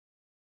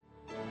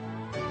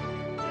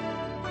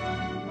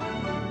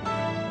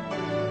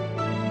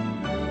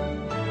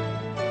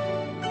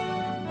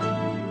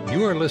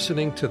You are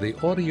listening to the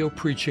audio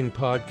preaching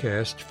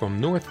podcast from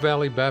North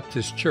Valley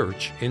Baptist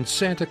Church in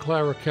Santa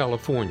Clara,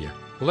 California,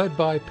 led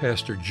by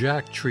Pastor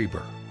Jack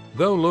Trieber.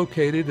 Though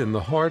located in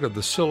the heart of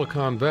the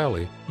Silicon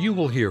Valley, you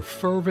will hear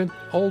fervent,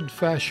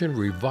 old-fashioned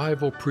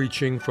revival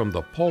preaching from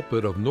the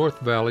pulpit of North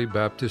Valley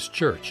Baptist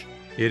Church.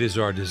 It is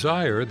our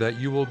desire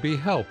that you will be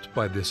helped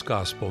by this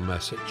gospel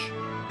message.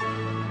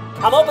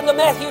 I'm open to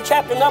Matthew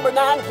chapter number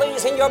 9,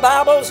 please, in your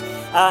Bibles.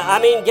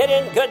 Get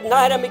in. Good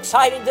night. I'm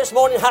excited this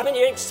morning. How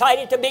many are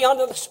excited to be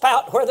under the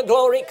spout where the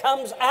glory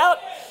comes out?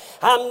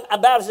 I'm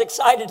about as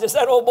excited as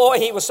that old boy.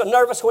 He was so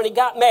nervous when he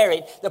got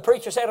married. The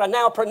preacher said, "I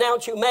now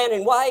pronounce you man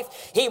and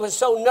wife." He was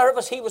so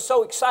nervous. He was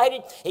so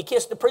excited. He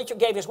kissed the preacher,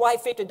 gave his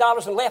wife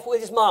 $50 and left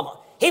with his mama.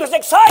 He was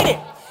excited.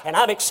 And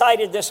I'm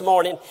excited this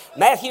morning.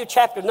 Matthew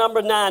chapter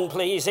number 9,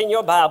 please, in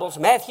your Bibles.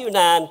 Matthew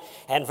 9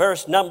 and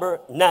verse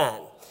number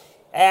 9.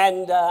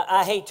 And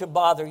I hate to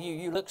bother you.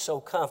 You look so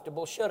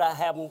comfortable. Should I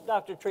have them,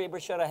 Dr.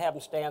 Trieber, should I have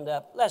them stand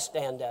up? Let's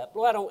stand up.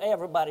 Why don't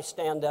everybody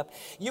stand up?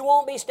 You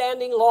won't be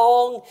standing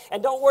long,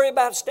 and don't worry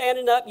about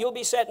standing up. You'll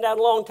be sitting down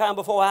a long time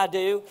before I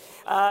do.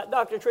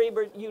 Dr.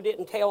 Trieber, you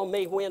didn't tell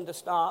me when to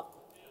stop.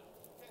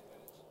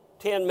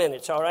 10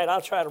 minutes, all right. I'll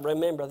try to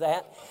remember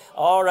that.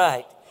 All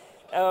right.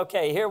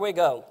 Okay, here we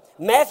go.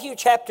 Matthew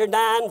chapter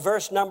 9,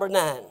 verse number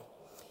 9.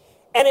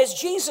 And as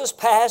Jesus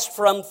passed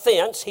from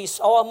thence, he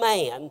saw a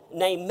man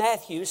named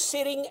Matthew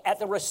sitting at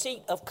the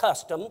receipt of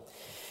custom,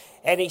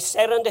 and he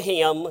said unto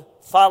him,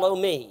 "Follow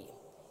me."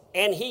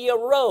 And he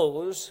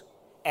arose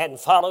and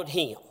followed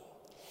him.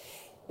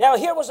 Now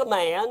here was a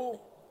man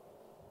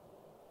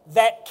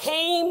that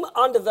came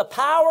under the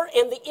power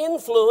and the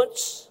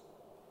influence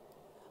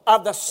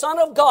of the Son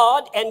of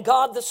God and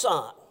God the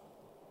Son.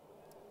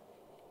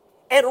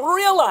 And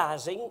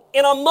realizing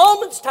in a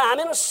moment's time,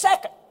 in a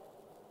second,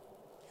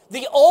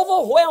 the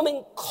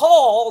overwhelming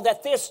call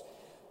that this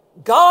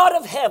God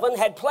of heaven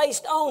had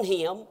placed on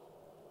him,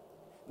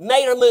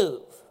 made a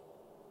move.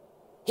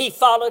 He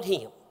followed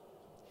him.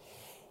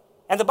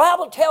 And the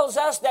Bible tells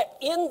us that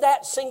in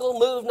that single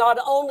move, not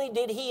only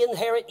did he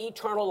inherit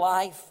eternal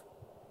life,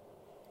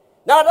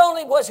 not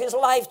only was his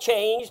life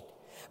changed,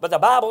 but the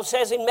Bible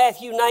says in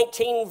Matthew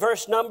 19,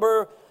 verse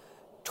number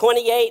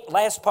 28,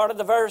 last part of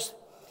the verse,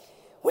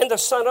 "When the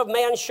Son of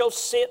Man shall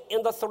sit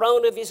in the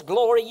throne of his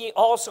glory, ye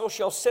also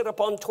shall sit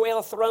upon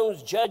 12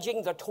 thrones,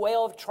 judging the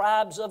 12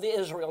 tribes of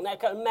Israel." Now,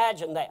 can you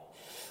imagine that?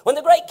 When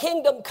the great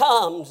kingdom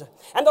comes,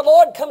 and the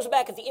Lord comes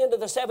back at the end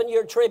of the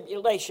 7-year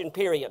tribulation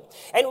period,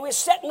 and we're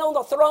sitting on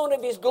the throne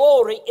of his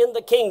glory in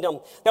the kingdom,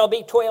 there'll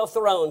be 12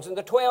 thrones, and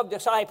the 12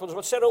 disciples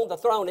will sit on the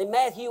throne, and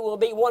Matthew will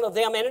be one of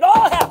them, and it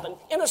all happened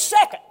in a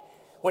second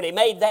when he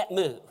made that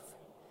move.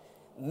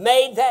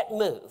 Made that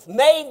move.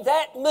 Made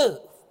that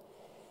move.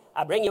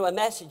 I bring you a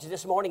message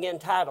this morning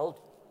entitled,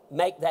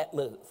 "Make That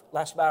Move."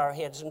 Let's bow our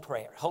heads in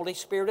prayer. Holy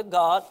Spirit of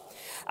God,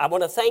 I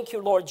want to thank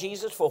you, Lord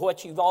Jesus, for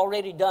what you've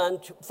already done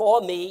for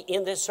me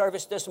in this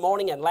service this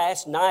morning and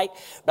last night.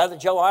 Brother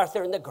Joe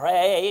Arthur and the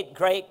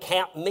great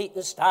camp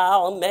meeting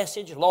style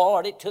message.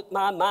 Lord, it took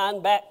my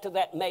mind back to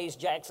that Mays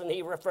Jackson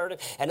he referred to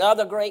and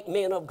other great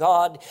men of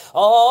God.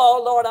 Oh,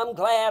 Lord, I'm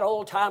glad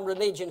old-time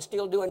religion's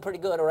still doing pretty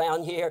good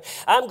around here.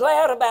 I'm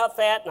glad about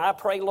that, and I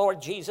pray, Lord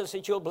Jesus,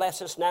 that you'll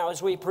bless us now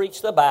as we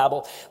preach the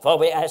Bible, for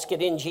we ask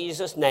it in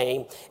Jesus'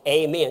 name.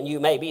 Amen. You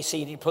may be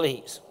seated,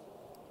 please.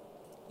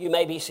 You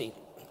may be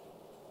seated.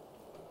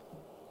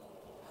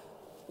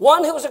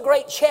 One who was a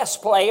great chess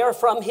player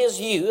from his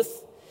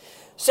youth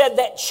said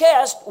that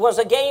chess was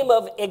a game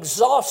of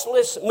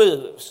exhaustless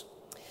moves.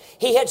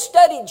 He had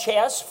studied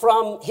chess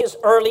from his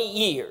early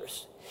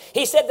years.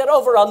 He said that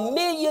over 1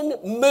 million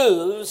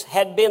moves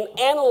had been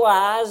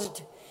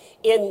analyzed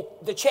in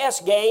the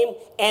chess game,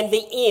 and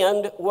the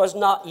end was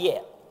not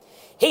yet.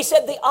 He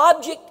said the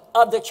object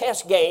of the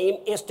chess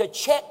game is to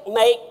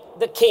checkmate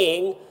the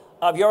king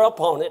of your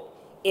opponent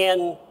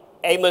in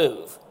a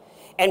move.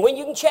 And when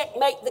you can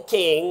checkmate the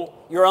king,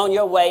 you're on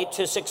your way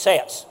to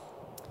success.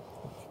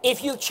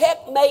 If you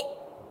checkmate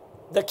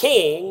the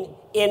king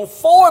in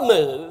 4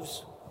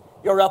 moves,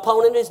 your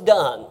opponent is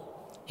done.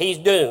 He's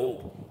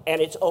doomed,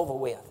 and it's over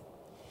with.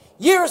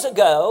 Years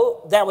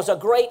ago, there was a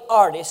great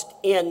artist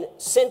in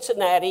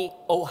Cincinnati,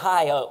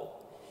 Ohio.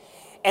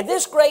 And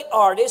this great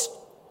artist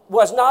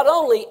was not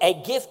only a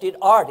gifted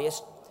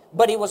artist,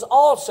 but he was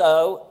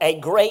also a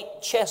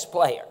great chess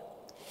player.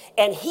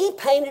 And he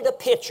painted a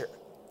picture.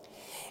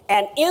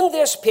 And in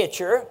this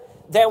picture,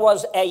 there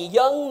was a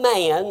young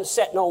man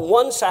sitting on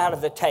one side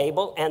of the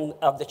table and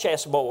of the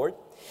chessboard,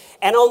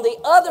 and on the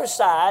other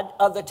side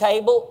of the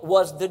table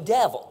was the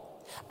devil.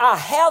 I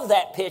have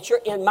that picture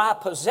in my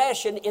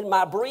possession in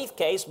my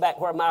briefcase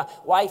back where my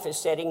wife is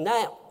sitting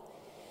now.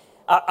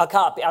 A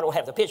copy. I don't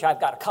have the picture.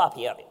 I've got a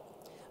copy of it,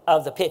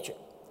 of the picture.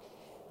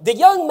 The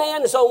young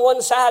man is on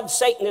one side,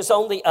 Satan is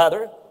on the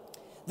other.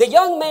 The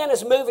young man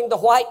is moving the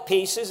white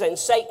pieces and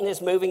Satan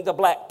is moving the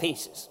black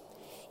pieces.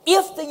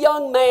 If the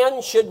young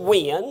man should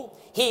win,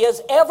 he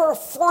is ever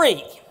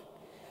free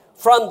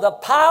from the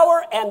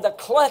power and the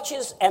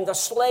clutches and the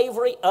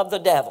slavery of the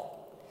devil.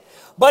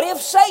 But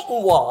if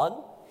Satan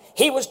won,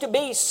 He was to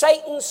be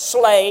Satan's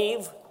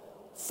slave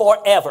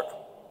forever.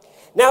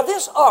 Now,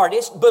 this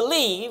artist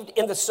believed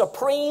in the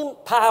supreme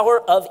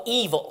power of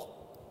evil.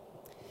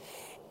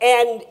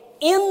 And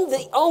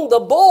on the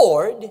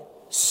board,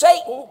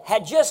 Satan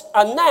had just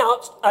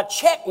announced a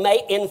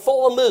checkmate in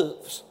 4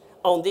 moves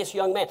on this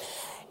young man.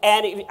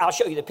 And I'll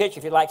show you the picture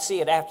if you'd like to see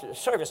it after the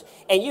service.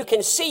 And you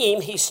can see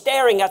him, he's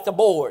staring at the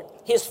board.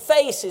 His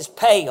face is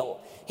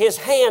pale. His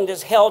hand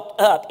is held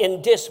up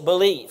in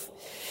disbelief.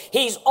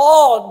 He's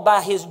awed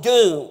by his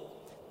doom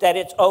that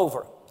it's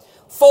over.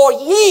 For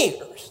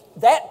years,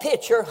 that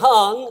picture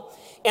hung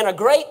in a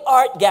great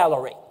art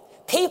gallery.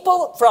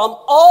 People from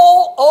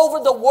all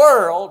over the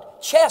world,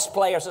 chess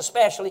players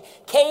especially,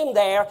 came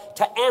there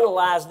to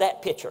analyze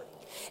that picture.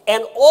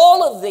 And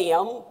all of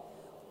them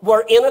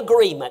were in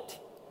agreement.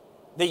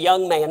 The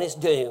young man is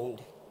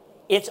doomed.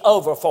 It's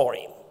over for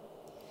him.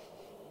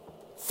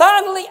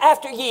 Finally,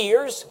 after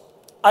years,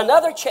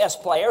 another chess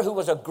player, who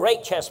was a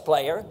great chess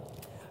player,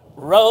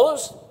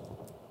 rose,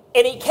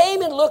 and he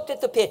came and looked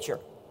at the picture.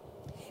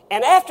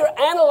 And after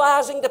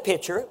analyzing the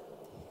picture,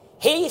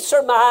 he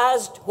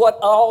surmised what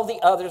all the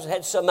others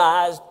had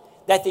surmised,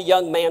 that the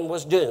young man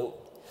was doomed.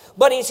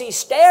 But as he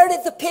stared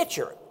at the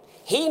picture,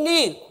 he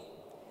knew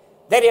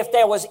that if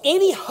there was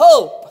any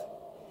hope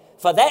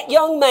for that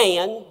young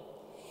man,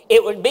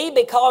 it would be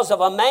because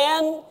of a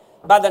man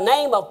by the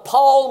name of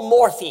Paul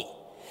Morphy.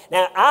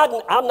 Now,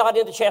 I'm not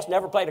into chess,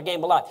 never played a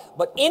game of life,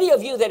 but any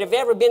of you that have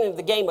ever been in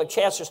the game of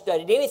chess or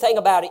studied anything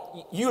about it,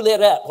 you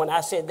lit up when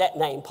I said that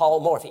name, Paul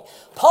Morphy.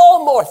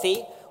 Paul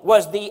Morphy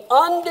was the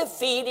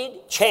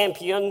undefeated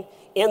champion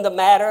in the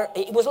matter.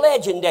 He was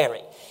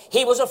legendary.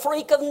 He was a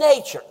freak of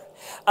nature.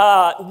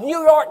 New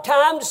York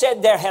Times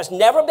said there has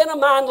never been a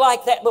mind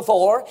like that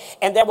before,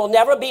 and there will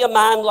never be a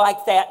mind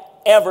like that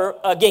ever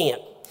again.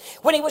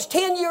 When he was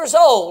 10 years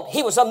old,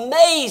 he was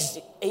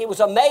amazing. He was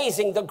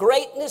amazing the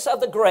greatness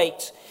of the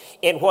greats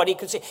in what he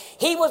could see.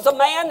 He was a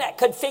man that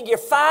could figure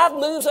 5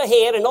 moves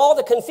ahead and all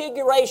the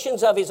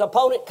configurations of his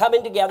opponent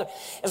coming together.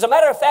 As a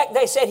matter of fact,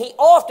 they said he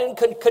often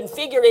could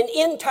configure an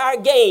entire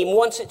game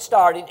once it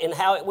started and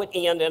how it would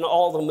end and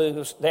all the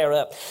moves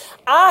thereof.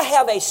 I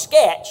have a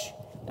sketch.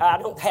 I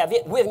don't have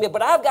it with me,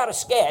 but I've got a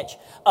sketch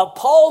of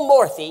Paul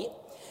Morphy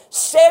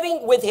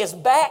sitting with his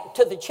back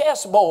to the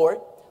chessboard,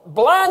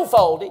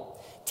 blindfolded,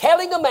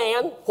 telling a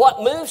man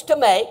what moves to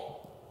make,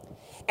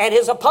 and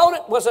his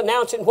opponent was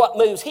announcing what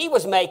moves he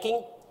was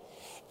making,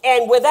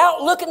 and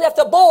without looking at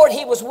the board,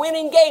 he was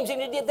winning games,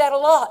 and he did that a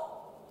lot.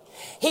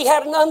 He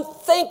had an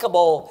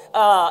unthinkable,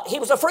 he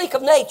was a freak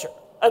of nature,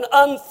 an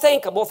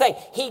unthinkable thing.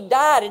 He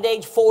died at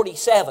age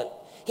 47.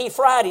 He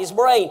fried his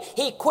brain.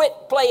 He quit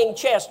playing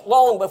chess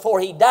long before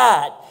he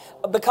died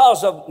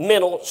because of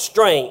mental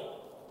strain.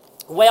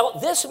 Well,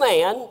 this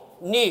man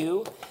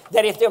knew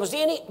that if there was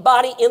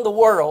anybody in the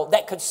world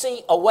that could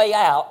see a way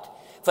out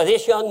for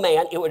this young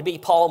man, it would be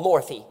Paul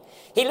Morphy.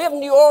 He lived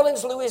in New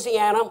Orleans,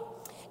 Louisiana,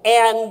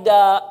 and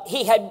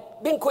he had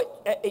been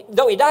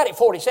though he died at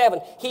 47,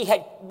 he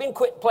had been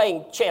quit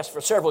playing chess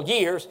for several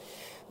years,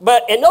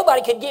 and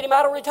nobody could get him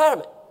out of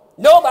retirement.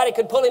 Nobody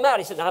could pull him out.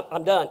 He said,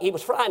 I'm done. He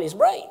was frying his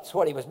brains,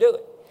 what he was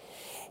doing.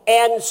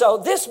 And so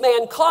this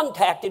man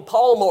contacted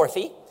Paul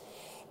Morphy,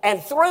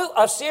 and through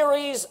a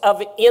series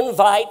of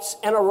invites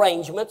and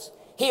arrangements,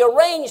 he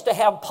arranged to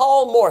have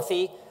Paul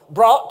Morphy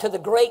brought to the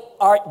great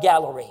art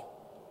gallery.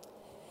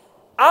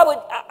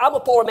 I'm a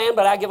poor man,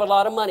 but I'd give a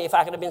lot of money if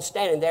I could have been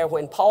standing there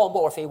when Paul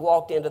Morphy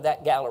walked into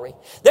that gallery.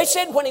 They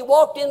said when he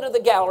walked into the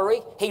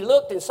gallery, he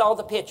looked and saw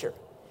the picture.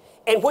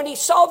 And when he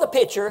saw the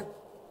picture,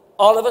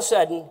 all of a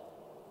sudden,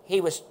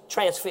 he was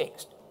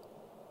transfixed.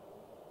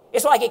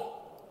 It's like he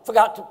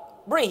forgot to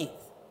breathe.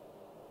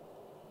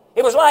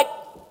 It was like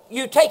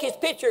you take his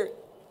picture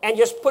and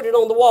just put it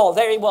on the wall.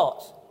 There he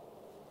was.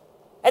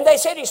 And they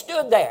said he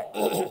stood there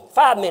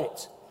 5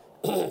 minutes,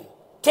 10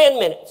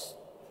 minutes,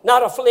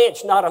 not a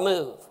flinch, not a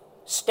move,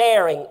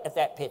 staring at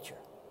that picture.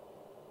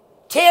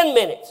 10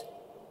 minutes,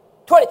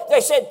 20,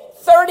 they said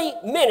 30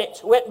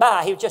 minutes went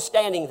by. He was just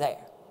standing there.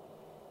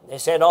 They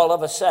said all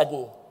of a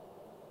sudden,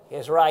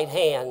 his right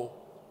hand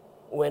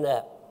went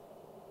up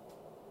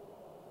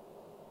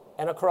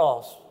and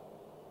across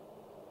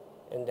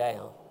and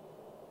down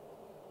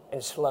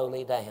and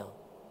slowly down.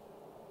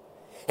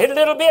 In a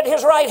little bit,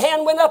 his right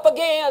hand went up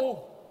again,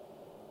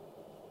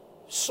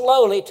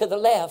 slowly to the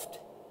left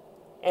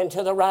and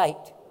to the right,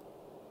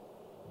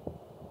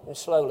 and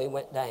slowly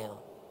went down.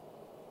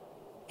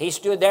 He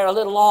stood there a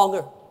little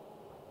longer.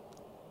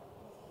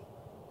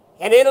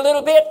 And in a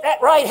little bit, that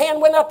right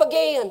hand went up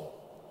again,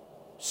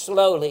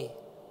 slowly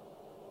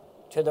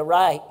to the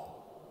right,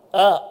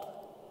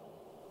 up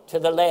to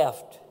the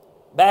left,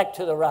 back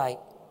to the right,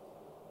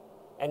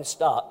 and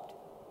stopped.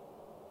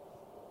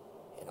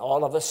 And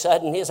All of a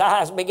sudden, his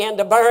eyes began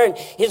to burn.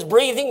 His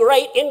breathing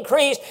rate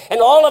increased. And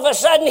all of a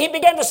sudden, he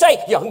began to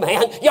say, young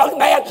man, make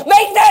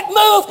that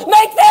move,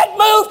 make that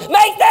move,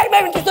 make that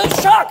move. And to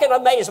the shock and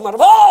amazement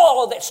of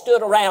all that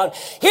stood around,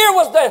 here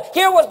was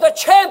the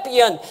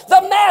champion.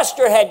 The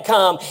master had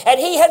come. And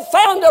he had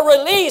found a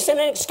release and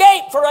an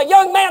escape for a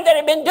young man that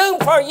had been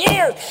doomed for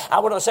years. I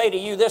want to say to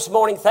you this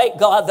morning, thank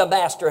God the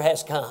master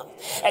has come.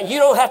 And you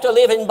don't have to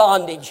live in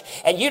bondage.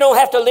 And you don't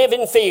have to live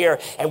in fear.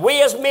 And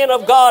we as men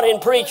of God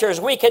and preachers,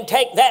 we can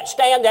take that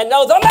stand and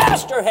know the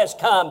master has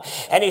come.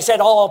 And he said,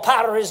 all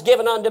power is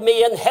given unto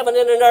me in heaven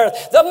and in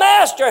earth. The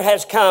master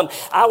has come.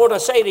 I want to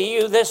say to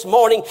you this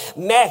morning,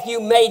 Matthew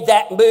made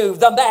that move.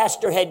 The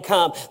master had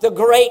come. The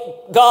great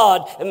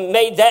God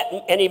made that,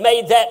 and he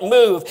made that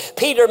move.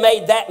 Peter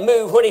made that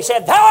move when he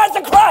said, thou art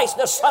the Christ,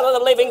 the Son of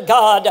the living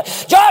God.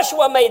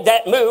 Joshua made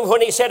that move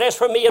when he said, as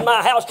for me and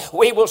my house,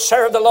 we will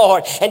serve the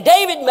Lord. And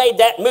David made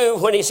that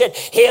move when he said,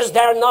 is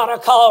there not a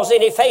cause?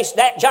 And he faced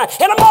that giant.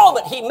 In a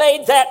moment, he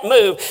made that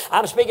move.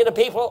 I'm speaking to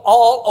people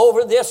all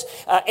over this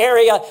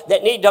area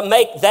that need to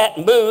make that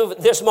move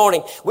this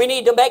morning. We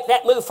need to make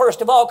that move,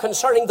 first of all,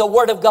 concerning the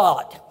Word of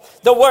God.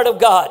 The Word of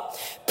God.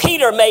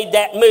 Peter made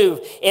that move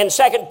in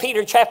 2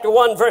 Peter chapter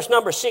 1, verse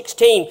number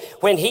 16,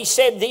 when he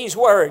said these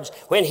words,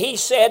 when he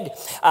said,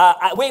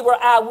 we were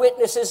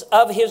eyewitnesses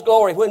of his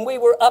glory. When we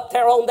were up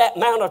there on that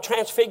Mount of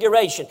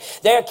Transfiguration,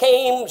 there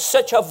came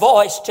such a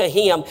voice to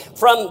him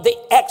from the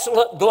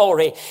excellent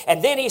glory.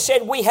 And then he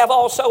said, we have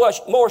also a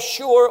more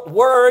sure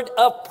word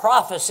of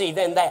prophecy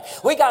than that.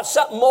 We got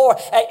something more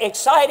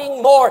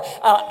exciting, more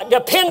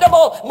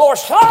dependable, more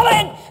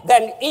solid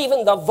than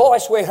even the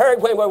voice we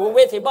heard when we were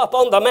with him up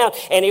on the mount.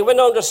 And he went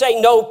on to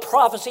say, no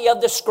prophecy of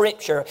the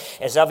Scripture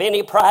is of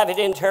any private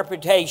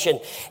interpretation.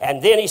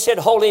 And then he said,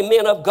 holy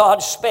men of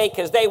God spake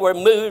as they were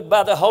moved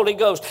by the Holy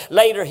Ghost.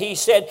 Later he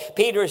said,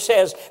 Peter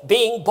says,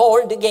 being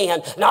born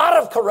again, not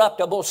of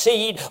corruptible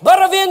seed, but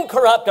of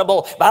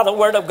incorruptible, by the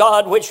word of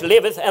God which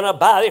liveth and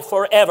abideth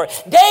forever.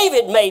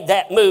 David made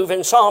that move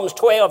in Psalms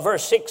 12,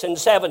 verse 6 and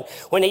 7,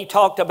 when he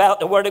talked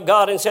about the word of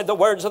God and said, the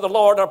words of the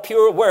Lord are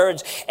pure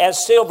words,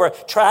 as silver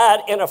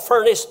tried in a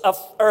furnace of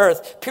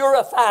earth,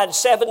 purified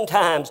 7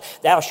 times.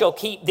 Thou shalt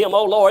keep them,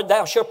 O Lord.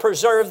 Thou shalt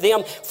preserve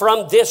them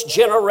from this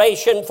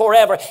generation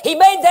forever. He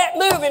made that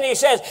move and he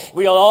says,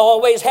 we'll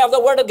always have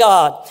the Word of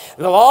God.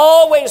 We'll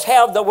always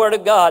have the Word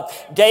of God.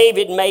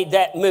 David made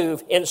that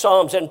move in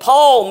Psalms, and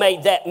Paul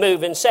made that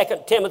move in 2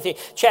 Timothy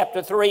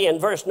chapter 3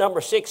 and verse number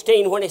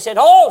 16 when he said,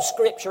 all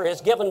Scripture is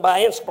given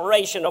by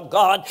inspiration of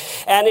God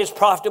and is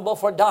profitable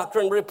for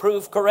doctrine,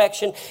 reproof,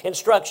 correction,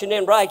 instruction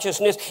in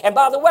righteousness. And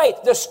by the way,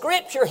 the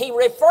Scripture he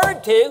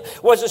referred to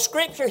was a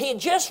Scripture he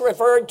just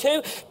referred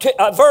to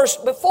a verse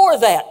before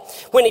that,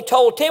 when he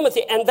told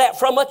Timothy, and that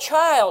from a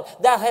child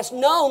thou hast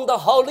known the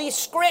Holy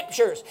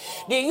Scriptures.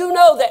 Do you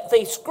know that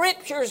the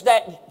Scriptures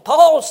that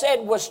Paul said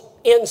was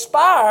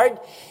inspired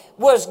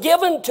was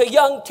given to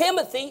young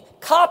Timothy,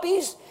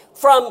 copies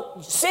from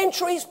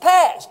centuries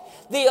past?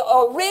 The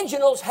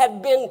originals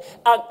had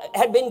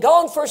been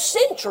gone for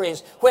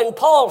centuries when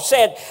Paul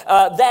said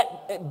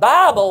that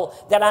Bible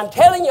that I'm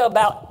telling you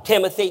about,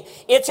 Timothy,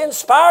 it's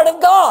inspired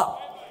of God.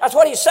 That's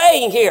what he's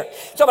saying here.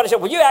 Somebody said,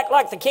 well, you act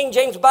like the King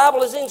James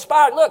Bible is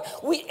inspired. Look,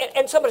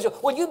 and somebody said,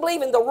 well, you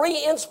believe in the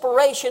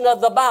re-inspiration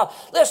of the Bible.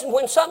 Listen,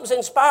 when something's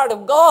inspired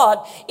of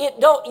God,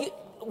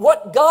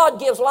 what God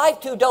gives life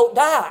to don't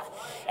die.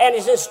 And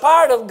it's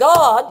inspired of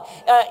God,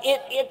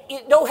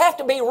 it don't have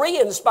to be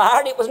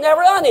re-inspired. It was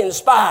never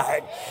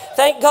uninspired.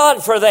 Thank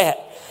God for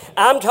that.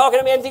 I'm talking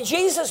about, and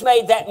Jesus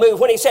made that move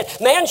when he said,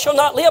 man shall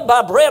not live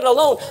by bread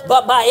alone,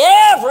 but by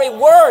every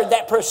word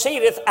that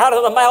proceedeth out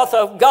of the mouth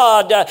of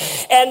God.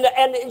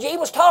 And he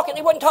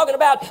wasn't talking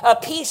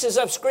about pieces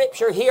of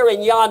Scripture here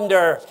and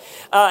yonder.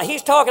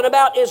 He's talking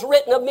about, is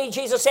written of me.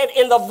 Jesus said,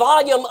 in the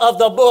volume of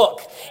the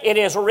book, it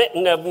is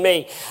written of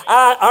me.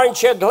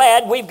 Aren't you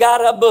glad we've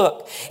got a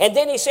book? And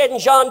then he said in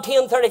John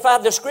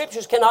 10:35, the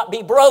Scriptures cannot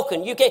be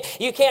broken. You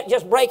can't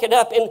just break it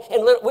up.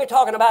 We're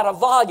talking about a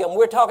volume.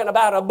 We're talking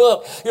about a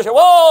book. You say,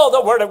 oh,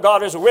 the Word of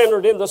God is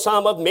rendered in the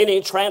sum of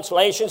many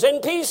translations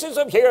and pieces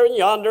of here and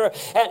yonder.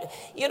 And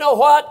you know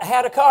what? I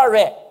had a car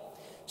wreck.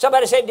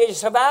 Somebody said, did you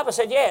survive? I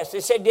said, yes. They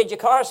said, did your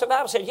car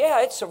survive? I said,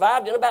 yeah, it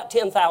survived in about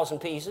 10,000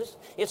 pieces.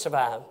 It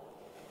survived.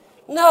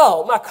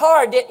 No, my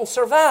car didn't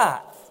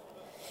survive.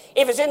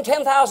 If it's in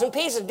 10,000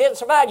 pieces, it didn't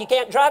survive. You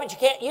can't drive it. You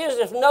can't use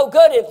it. It's no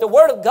good. If the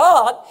Word of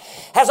God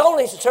has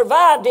only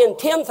survived in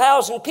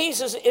 10,000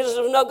 pieces, it is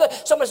of no good.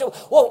 Somebody said,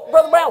 well,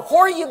 Brother Brown,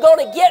 where are you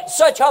going to get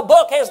such a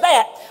book as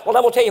that? Well,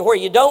 I'm going to tell you where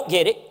you don't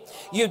get it.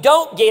 You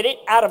don't get it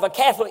out of a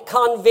Catholic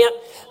convent,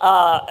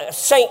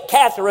 St.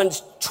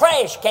 Catherine's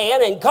trash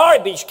can and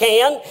garbage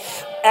can,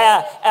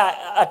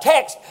 a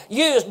text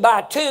used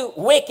by 2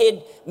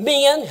 wicked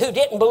men who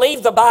didn't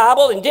believe the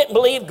Bible and didn't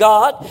believe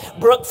God,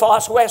 Brooke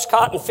Foss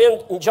Westcott and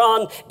Finn and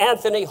John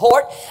Anthony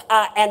Hort,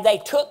 and they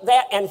took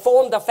that and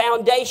formed the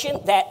foundation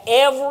that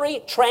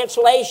every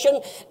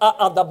translation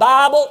of the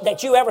Bible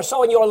that you ever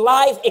saw in your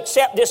life,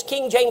 except this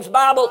King James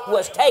Bible,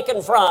 was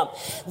taken from.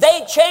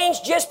 They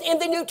changed just in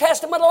the New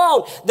Testament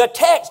alone the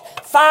text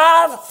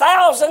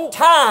 5,000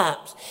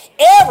 times.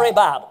 Every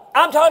Bible.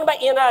 I'm talking about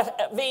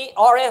NIV,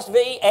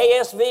 RSV,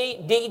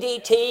 ASV,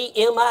 DDT,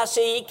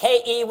 MIC,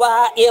 KEY,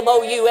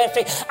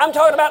 MOUST. I'm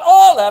talking about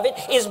all of it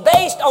is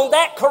based on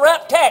that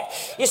corrupt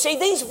text. You see,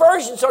 these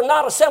versions are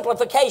not a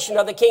simplification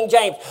of the King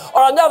James,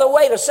 or another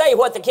way to say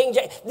what the King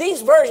James.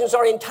 These versions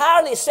are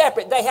entirely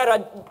separate. They had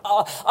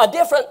a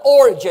different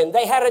origin.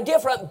 They had a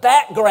different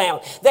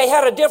background. They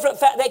had a different.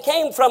 They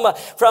came from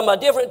a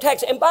different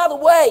text. And by the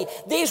way,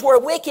 these were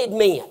wicked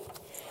men.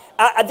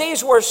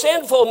 These were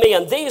sinful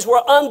men. These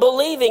were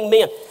unbelieving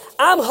men.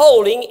 I'm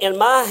holding in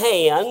my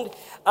hand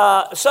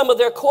some of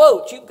their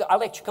quotes. I'll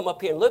let you come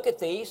up here and look at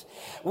these.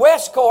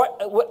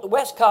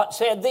 Westcott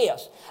said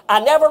this: I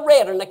never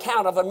read an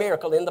account of a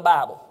miracle in the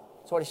Bible.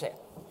 That's what he said.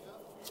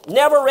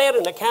 Never read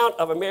an account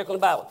of a miracle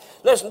in the Bible.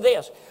 Listen to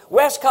this.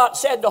 Westcott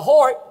said to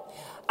Hort,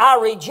 I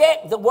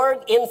reject the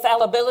word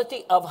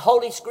infallibility of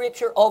Holy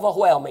Scripture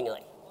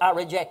overwhelmingly. I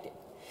reject it.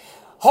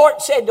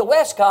 Hort said to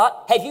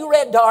Westcott, have you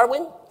read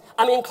Darwin?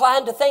 I'm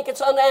inclined to think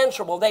it's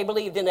unanswerable. They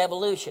believed in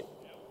evolution.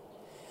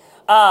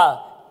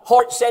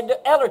 Hort said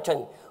to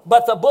Ellerton,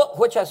 but the book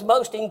which has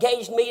most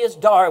engaged me is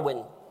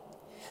Darwin.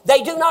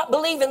 They do not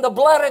believe in the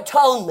blood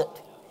atonement.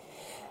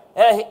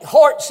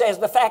 Hort says,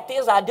 the fact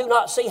is, I do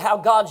not see how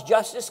God's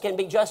justice can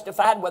be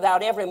justified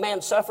without every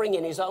man suffering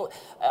in his own,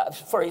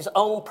 for his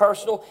own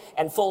personal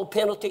and full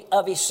penalty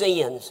of his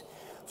sins.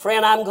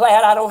 Friend, I'm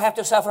glad I don't have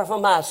to suffer for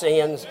my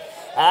sins.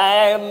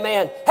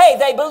 Amen. Hey,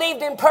 they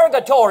believed in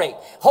purgatory.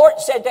 Hort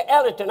said to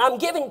Ellerton, I'm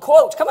giving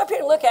quotes. Come up here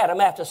and look at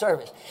them after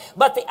service.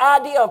 But the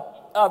idea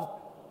of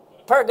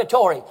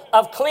purgatory,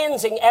 of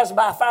cleansing as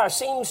by fire,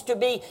 seems to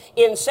be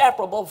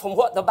inseparable from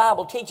what the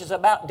Bible teaches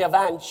about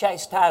divine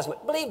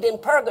chastisement. Believed in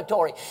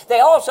purgatory. They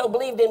also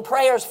believed in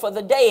prayers for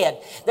the dead.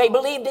 They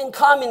believed in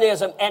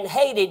communism and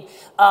hated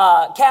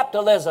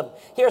capitalism.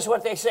 Here's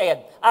what they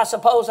said. I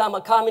suppose I'm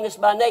a communist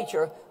by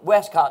nature,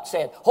 Westcott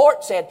said.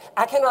 Hort said,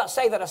 I cannot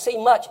say that I see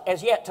much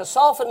as yet to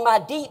soften my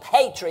deep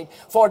hatred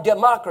for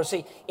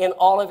democracy in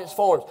all of its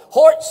forms.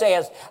 Hort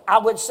says, I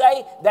would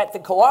say that the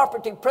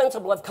cooperative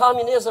principle of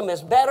communism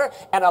is better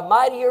and a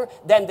mightier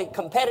than the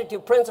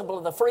competitive principle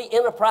of the free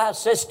enterprise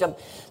system.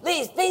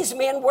 These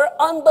men were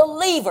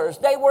unbelievers.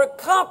 They were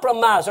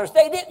compromisers.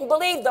 They didn't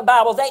believe the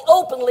Bible. They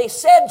openly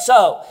said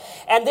so.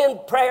 And then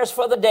prayers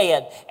for the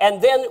dead.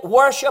 And then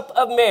worship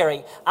of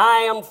Mary.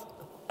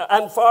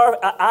 Let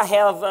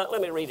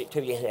me read it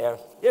to you here.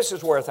 This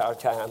is worth our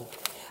time.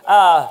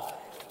 I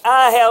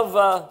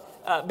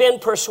have been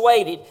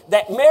persuaded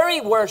that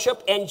Mary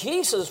worship and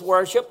Jesus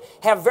worship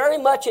have very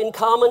much in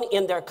common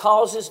in their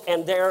causes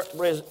and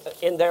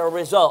in their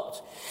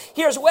results.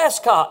 Here's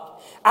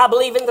Westcott. I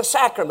believe in the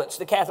sacraments,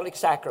 the Catholic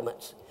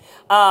sacraments.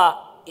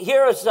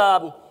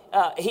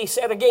 He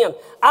said again,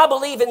 I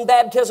believe in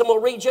baptismal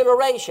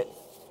regeneration.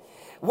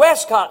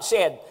 Westcott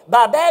said,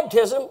 by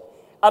baptism,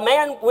 a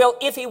man will,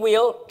 if he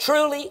will,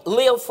 truly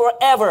live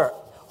forever.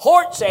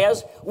 Hort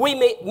says, we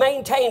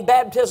maintain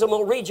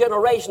baptismal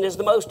regeneration is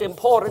the most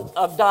important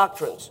of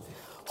doctrines.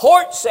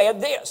 Hort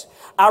said this,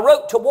 I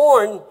wrote to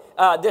warn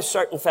this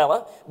certain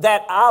fella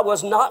that I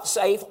was not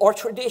safe or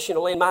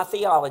traditional in my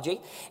theology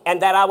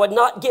and that I would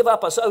not give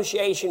up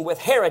association with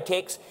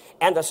heretics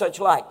and the such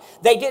like.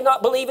 They did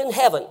not believe in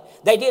heaven.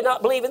 They did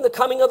not believe in the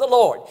coming of the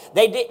Lord.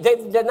 They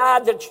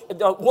denied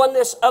the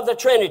oneness of the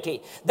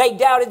Trinity. They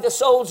doubted the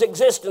soul's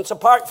existence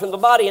apart from the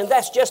body, and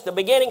that's just the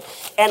beginning.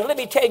 And let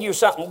me tell you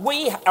something.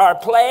 We are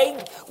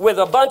plagued with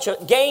a bunch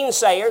of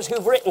gainsayers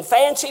who've written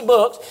fancy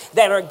books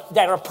that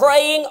are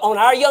preying on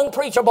our young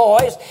preacher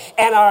boys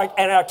and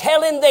are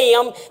telling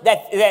them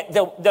that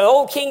the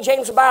old King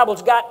James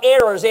Bible's got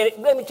errors in it.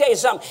 Let me tell you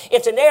something.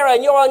 It's an error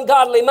in your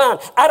ungodly mind.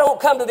 I don't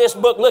come to this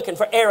book looking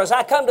for errors.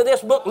 I come to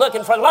this book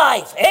looking for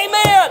life.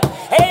 Amen.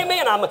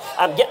 Amen.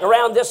 I'm getting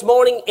around this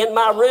morning in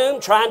my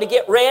room trying to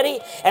get ready,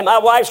 and my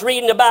wife's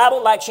reading the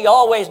Bible like she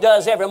always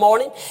does every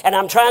morning, and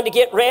I'm trying to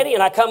get ready,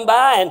 and I come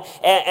by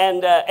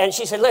and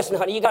she said, listen,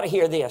 honey, you got to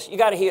hear this. You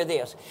got to hear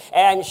this.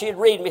 And she'd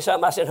read me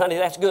something. I said, honey,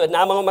 that's good. And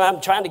I'm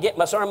trying to get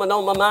my sermon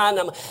on my mind.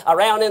 I'm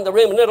around in the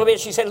room a little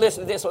bit. She said,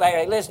 listen to this,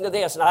 Larry. Listen to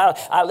this. And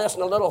I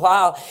listened a little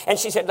while, and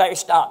she said, Larry,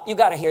 stop. You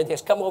got to hear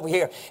this. Come over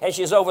here. And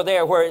she's over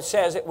there where it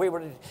says that we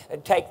were to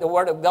take the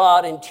Word of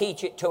God and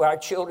teach it to our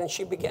children.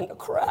 She began to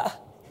cry.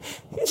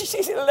 And she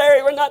said,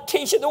 Larry, we're not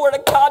teaching the Word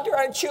of God to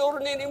our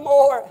children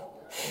anymore.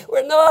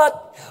 We're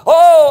not.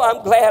 Oh,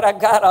 I'm glad I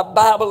got a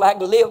Bible I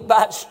can live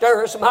by. It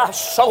stirs my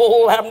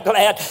soul. I'm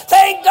glad.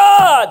 Thank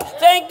God.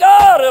 Thank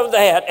God of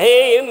that.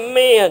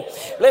 Amen.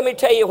 Let me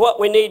tell you what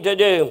we need to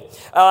do.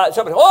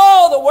 Somebody,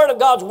 the Word of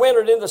God's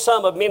wintered in the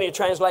sum of many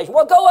translations.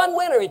 Well, go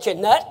unwinter it, you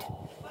nut.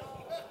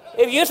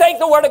 If you think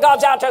the Word of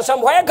God's out there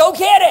somewhere, go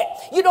get it.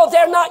 You know,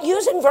 they're not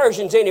using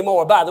versions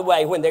anymore, by the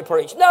way, when they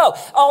preach. No,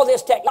 all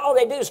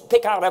they do is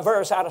pick out a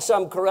verse out of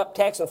some corrupt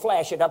text and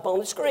flash it up on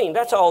the screen.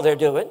 That's all they're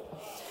doing.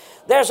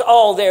 That's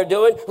all they're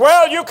doing.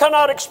 Well, you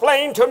cannot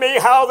explain to me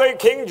how the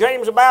King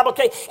James Bible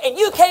came. And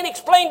you can't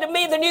explain to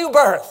me the new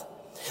birth.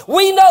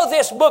 We know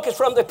this book is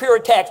from the pure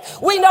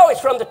text. We know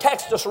it's from the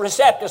Textus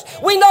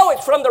Receptus. We know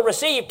it's from the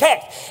received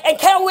text. And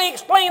can we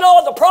explain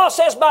all the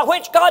process by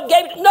which God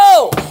gave it?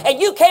 No. And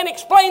you can't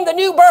explain the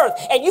new birth.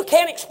 And you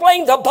can't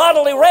explain the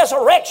bodily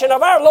resurrection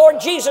of our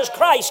Lord Jesus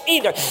Christ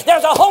either.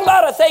 There's a whole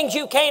lot of things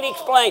you can't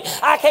explain.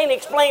 I can't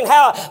explain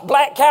how a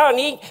black cow can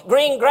eat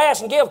green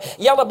grass and give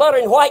yellow butter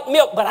and white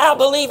milk, but I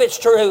believe it's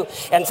true.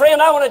 And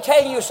friend, I want to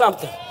tell you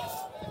something.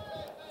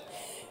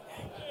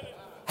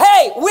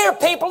 Hey, we're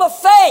people of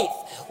faith.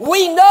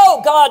 We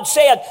know God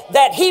said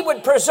that He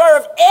would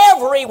preserve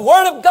every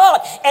word of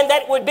God and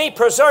that it would be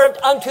preserved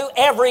unto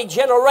every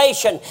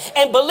generation.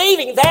 And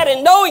believing that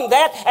and knowing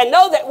that and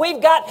know that we've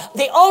got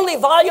the only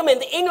volume in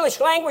the English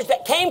language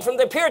that came from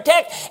the pure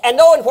text and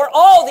knowing where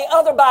all the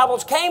other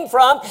Bibles came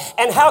from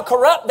and how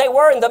corrupt they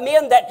were and the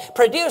men that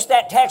produced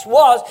that text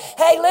was.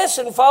 Hey,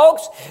 listen,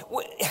 folks,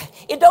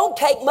 it don't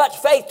take much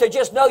faith to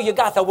just know you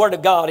got the Word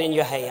of God in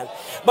your hand.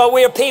 But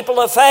we're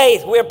people of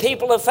faith. We're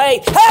people of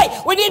faith.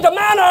 Hey, we need to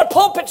mount our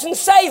pulpits and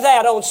say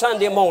that on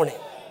Sunday morning.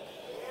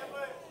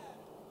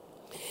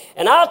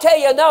 And I'll tell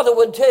you another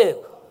one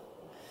too.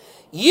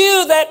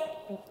 You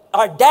that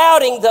are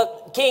doubting the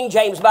King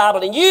James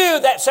Bible and you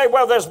that say,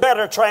 well, there's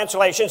better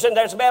translations and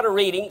there's better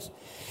readings.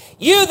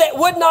 You that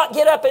would not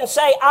get up and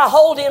say, I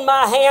hold in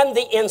my hand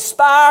the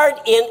inspired,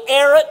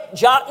 inerrant,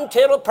 jot and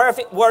tittle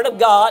perfect Word of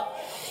God.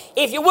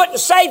 If you wouldn't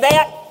say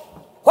that,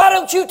 why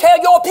don't you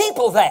tell your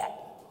people that?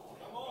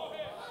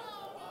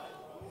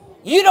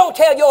 You don't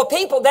tell your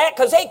people that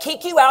because they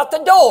kick you out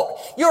the door.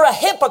 You're a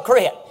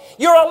hypocrite.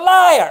 You're a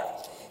liar.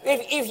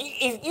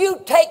 If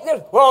you take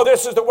this, well,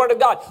 this is the Word of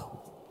God.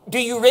 Do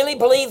you really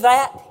believe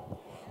that?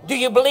 Do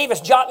you believe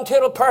it's jot and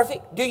tittle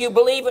perfect? Do you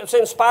believe it's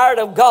inspired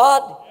of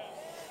God?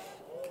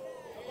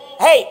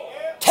 Hey,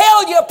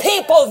 tell your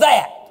people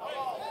that.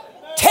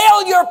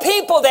 Tell your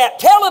people that.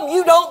 Tell them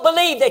you don't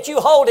believe that you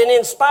hold an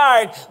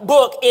inspired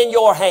book in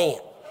your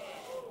hand.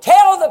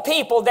 Tell the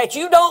people that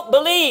you don't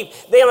believe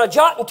in a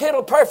jot and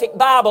tittle perfect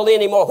Bible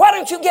anymore. Why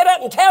don't you get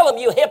up and tell them,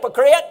 you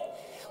hypocrite?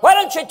 Why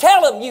don't you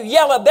tell them, you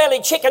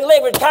yellow-bellied,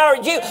 chicken-livered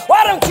coward Jew?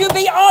 Why don't you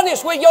be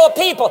honest with your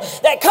people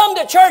that come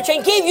to church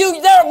and give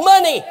you their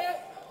money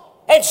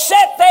and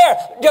sit there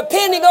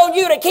depending on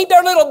you to keep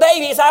their little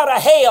babies out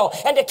of hell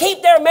and to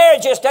keep their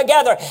marriages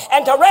together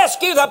and to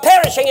rescue the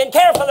perishing and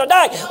care for the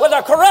dying with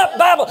a corrupt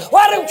Bible?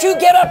 Why don't you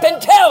get up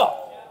and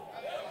tell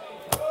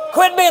them?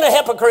 Quit being a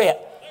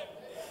hypocrite.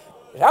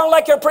 I don't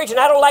like your preaching,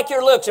 I don't like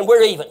your looks, and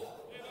we're even.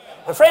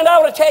 And friend, I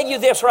want to tell you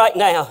this right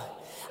now.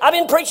 I've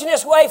been preaching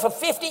this way for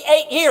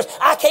 58 years.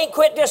 I can't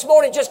quit this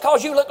morning just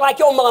because you look like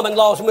your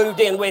mom-in-law's moved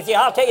in with you.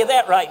 I'll tell you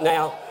that right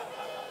now.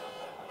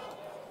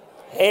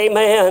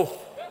 Amen.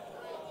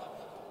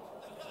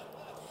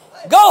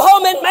 Go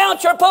home and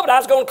mount your pulpit. I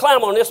was going to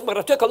climb on this, but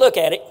I took a look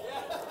at it.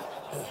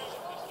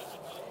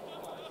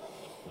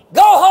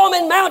 Go home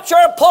and mount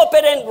your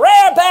pulpit and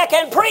rear back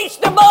and preach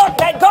the book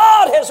that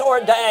God has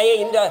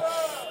ordained.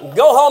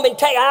 Go home and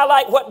take, I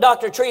like what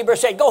Dr. Trieber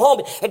said, go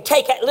home and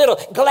take that little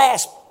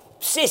glass,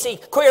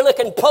 sissy,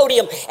 queer-looking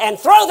podium and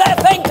throw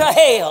that thing to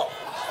hell.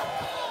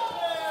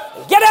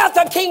 Get out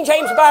the King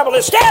James Bible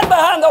and stand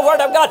behind the Word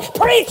of God.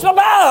 Preach the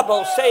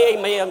Bible. Say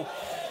amen.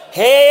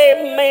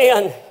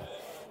 Amen.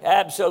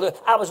 Absolutely.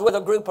 I was with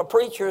a group of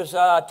preachers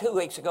 2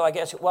 weeks ago, I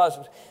guess it was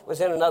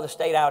in another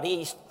state out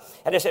east.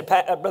 And they said,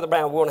 Brother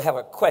Brown, we want to have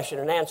a question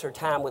and answer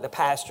time with the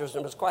pastors.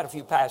 And there was quite a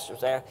few pastors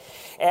there.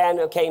 And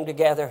they came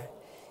together.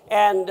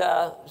 And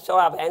so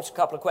I've answered a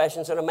couple of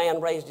questions. And a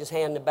man raised his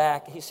hand in the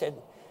back. He said,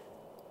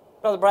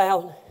 Brother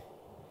Brown,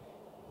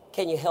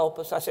 can you help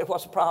us? I said,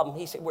 what's the problem?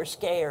 He said, we're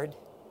scared.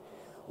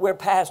 We're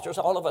pastors.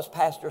 All of us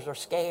pastors are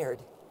scared.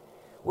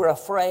 We're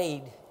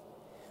afraid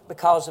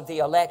because of the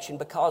election,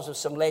 because of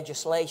some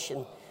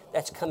legislation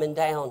that's coming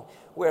down.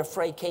 We're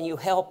afraid. Can you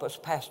help us,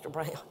 Pastor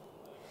Brown?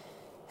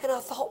 And I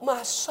thought,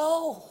 my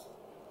soul.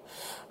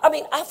 I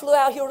mean, I flew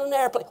out here on an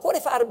airplane. What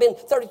if I'd have been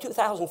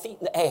 32,000 feet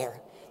in the air?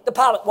 The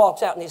pilot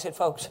walks out and he said,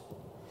 folks,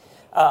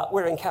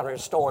 we're encountering a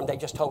storm. They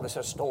just told us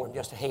there's a storm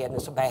just ahead and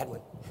it's a bad one.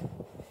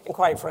 And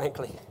quite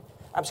frankly,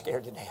 I'm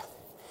scared to death.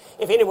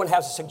 If anyone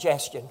has a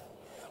suggestion,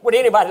 would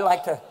anybody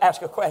like to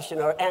ask a question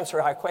or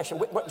answer our question?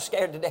 We're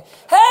scared to death.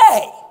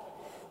 Hey,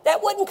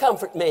 that wouldn't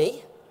comfort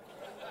me.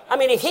 I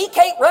mean, if he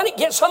can't run it,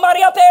 get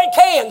somebody up there that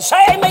can.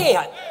 Say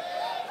amen.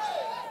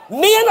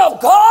 Men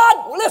of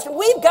God, listen,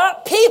 we've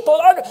got people.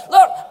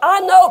 Look,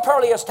 I know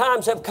perilous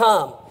times have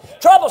come.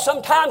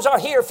 Troublesome times are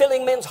here,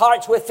 filling men's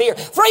hearts with fear.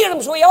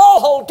 Freedoms we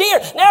all hold dear,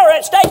 now are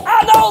at stake.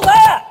 I know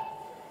that.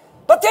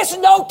 But this is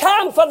no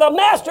time for the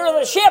master of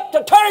the ship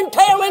to turn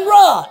tail and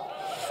run.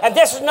 And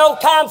this is no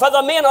time for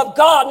the men of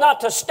God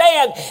not to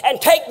stand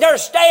and take their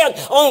stand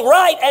on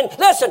right. And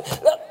listen,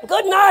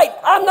 good night.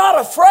 I'm not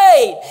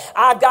afraid.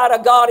 I've got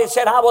a God that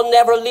said, I will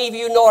never leave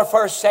you nor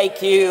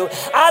forsake you.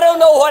 I don't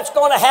know what's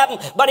going to happen,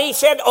 but he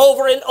said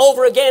over and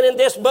over again in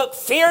this book,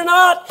 fear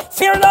not,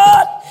 fear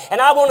not. And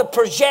I want to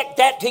project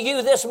that to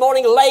you this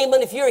morning,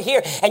 layman, if you're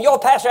here and your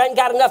pastor hasn't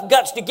got enough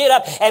guts to get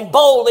up and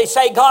boldly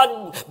say,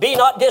 God, be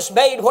not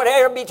dismayed,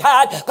 whatever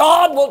betide.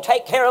 God will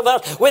take care of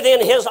us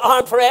within his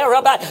arm forever.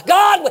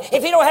 God,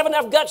 if you don't have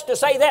enough guts to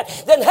say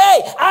that, then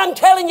hey, I'm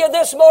telling you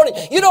this morning,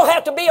 you don't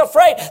have to be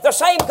afraid. The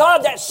same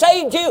God that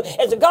saved you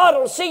is the God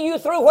who will see you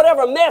through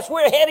whatever mess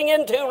we're heading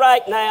into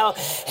right now.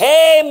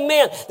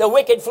 Amen. The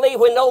wicked flee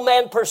when no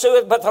man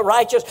pursueth, but the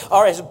righteous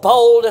are as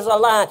bold as a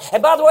lion.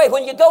 And by the way,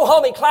 when you go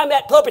home and climb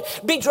that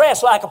pulpit, be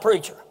dressed like a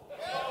preacher.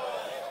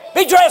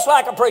 Be dressed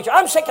like a preacher.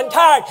 I'm sick and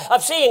tired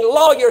of seeing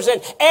lawyers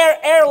and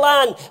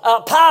airline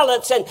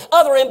pilots and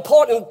other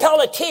important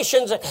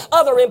politicians and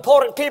other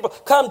important people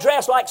come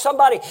dressed like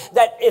somebody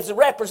that is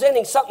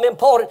representing something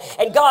important,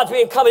 and God's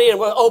being coming in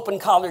with open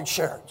collared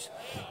shirts.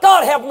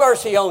 God have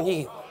mercy on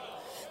you.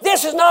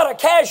 This is not a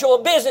casual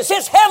business.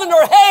 It's heaven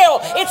or hell.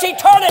 It's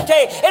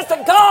eternity. It's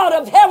the God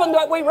of heaven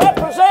that we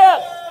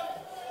represent.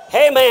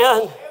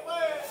 Amen.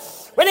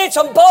 We need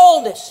some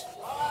boldness.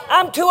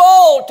 I'm too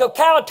old to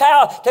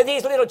kowtow to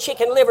these little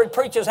chicken-livered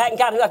preachers that haven't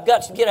got enough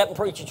guts to get up and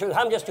preach the truth.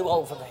 I'm just too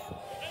old for that.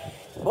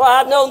 Well,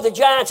 I've known the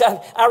giants.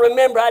 I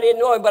remember, I didn't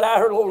know him, but I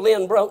heard old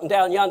Lynn Broughton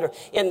down yonder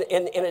in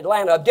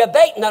Atlanta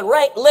debating a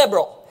rank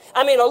liberal.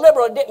 I mean, a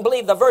liberal didn't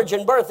believe the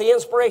virgin birth, the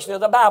inspiration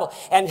of the Bible.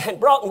 And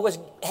Broughton was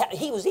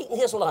eating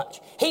his lunch.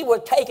 He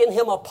was taking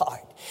him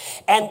apart.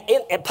 And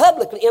in a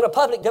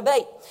public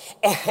debate.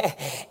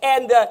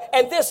 And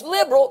this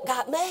liberal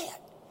got mad.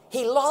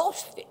 He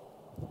lost it.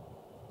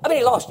 I mean,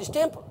 he lost his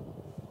temper.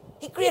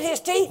 He grit his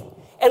teeth.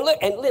 And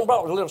Lynn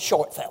Broughton was a little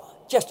short fella.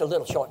 Just a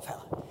little short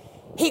fella.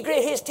 He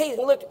grit his teeth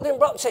and looked at Lynn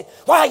Broughton and said,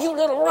 why, you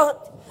little runt,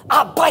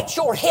 I'll bite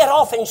your head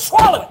off and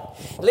swallow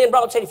it. And Lynn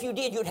Broughton said, if you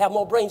did, you'd have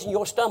more brains in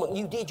your stomach than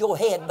you did your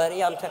head,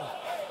 buddy, I'm telling you.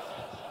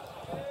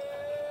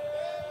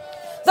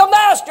 The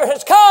Master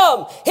has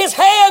come. His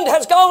hand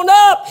has gone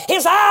up.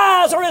 His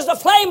eyes are as the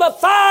flame of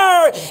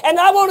fire. And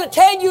I want to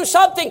tell you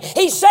something.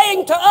 He's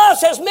saying to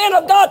us as men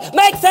of God,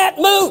 make that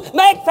move,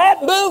 make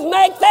that move,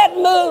 make that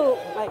move,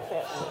 make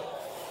that move.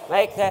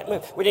 Make that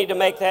move. We need to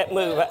make that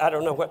move. I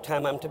don't know what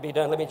time I'm to be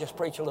done. Let me just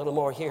preach a little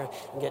more here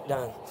and get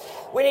done.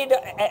 We need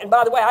to, and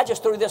by the way, I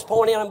just threw this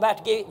point in. I'm about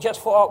to give it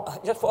just before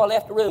I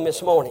left the room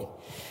this morning.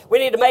 We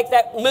need to make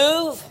that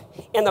move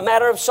in the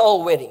matter of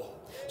soul winning.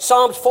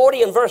 Psalms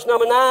 40 and verse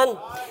number 9,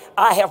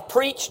 I have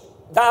preached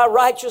thy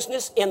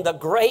righteousness in the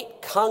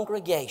great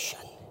congregation.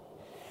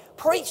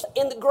 Preached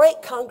in the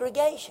great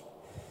congregation.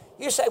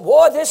 You say,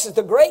 boy, this is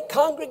the great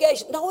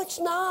congregation. No, it's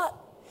not.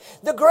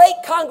 The great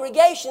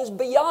congregation is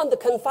beyond the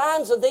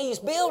confines of these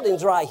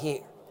buildings right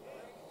here.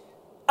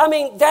 I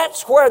mean,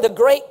 that's where the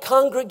great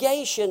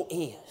congregation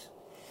is.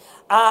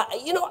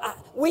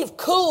 We've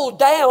cooled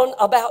down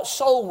about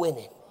soul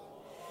winning.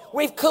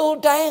 We've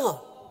cooled down.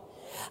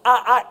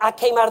 I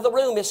came out of the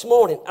room this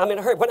morning. I'm in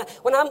a hurry.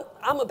 When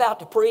I'm about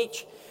to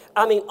preach,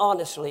 I mean,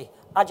 honestly,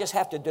 I just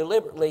have to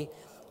deliberately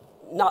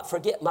not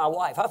forget my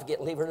wife. I forget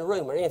to leave her in the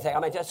room or anything. I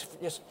mean, just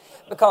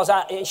because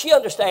and she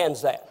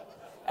understands that.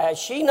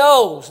 She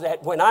knows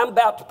that when I'm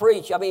about to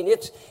preach, I mean,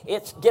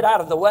 it's get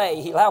out of the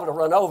way. He'll have to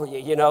run over you,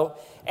 you know.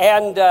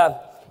 And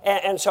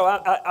so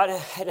I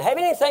didn't have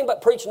anything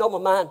but preaching on my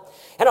mind.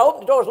 And I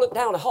opened the doors, looked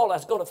down the hall. I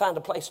was going to find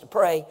a place to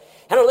pray.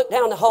 And I looked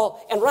down the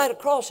hall, and right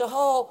across the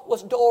hall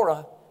was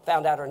Dora.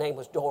 Found out her name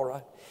was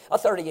Dora, a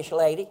 30-ish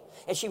lady.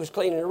 And she was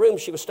cleaning the room.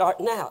 She was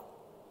starting out.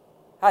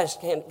 I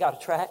just got a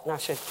tract, and I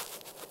said,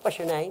 what's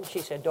your name? She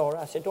said,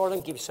 Dora. I said, Dora, let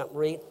me give you something to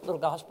read. A little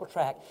gospel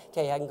tract.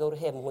 Tell you I can go to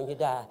heaven when you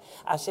die.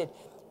 I said,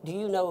 do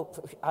you know,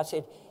 I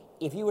said,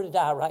 if you were to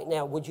die right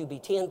now, would you be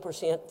 10%,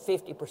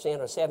 50%,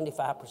 or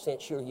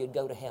 75% sure you'd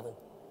go to heaven?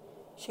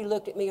 She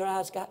looked at me, her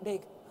eyes got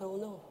big. Oh,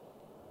 no.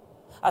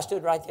 I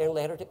stood right there and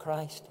led her to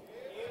Christ.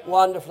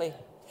 Wonderfully.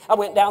 I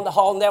went down the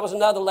hall, and there was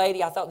another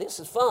lady. I thought, this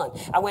is fun.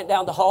 I went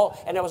down the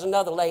hall, and there was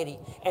another lady,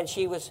 and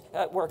she was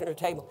working her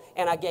table,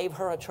 and I gave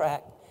her a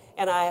tract,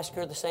 and I asked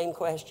her the same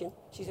question.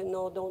 She said,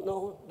 no, don't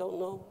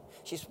know.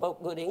 She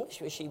spoke good English.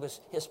 She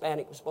was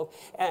Hispanic.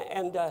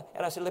 And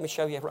I said, let me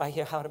show you right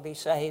here how to be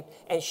saved.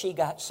 And she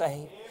got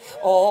saved.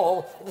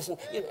 Oh, listen,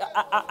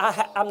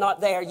 I'm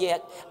not there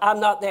yet. I'm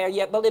not there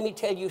yet. But let me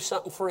tell you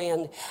something,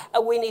 friend.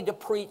 We need to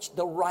preach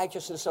the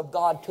righteousness of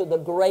God to the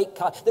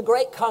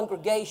great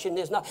congregation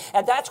is not.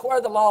 And that's where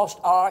the lost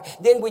are.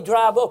 Then we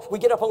drive up. We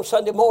get up on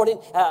Sunday morning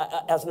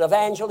as an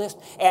evangelist.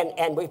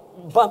 And we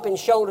bumping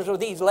shoulders with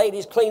these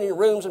ladies cleaning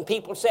rooms and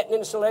people sitting in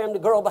the solarium, the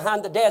girl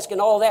behind the desk and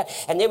all that.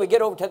 And then we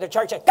get over to the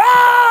church and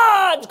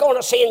God's going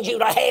to send you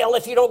to hell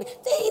if you don't.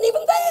 They ain't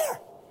even there.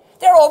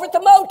 They're over at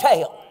the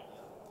motel.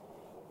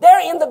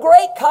 They're in the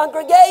great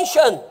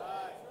congregation.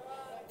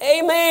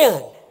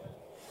 Amen.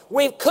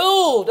 We've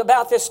cooled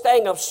about this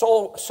thing of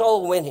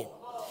soul winning.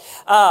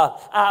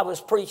 I was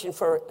preaching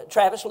for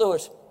Travis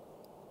Lewis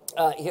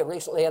here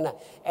recently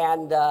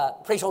and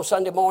preached on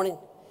Sunday morning.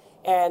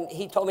 And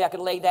he told me I could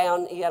lay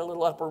down. He had a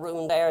little upper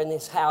room there in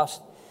his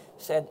house.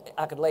 Said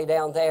I could lay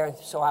down there.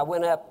 So I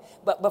went up.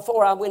 But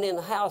before I went in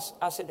the house,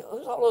 I said,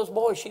 who's all those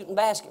boys shooting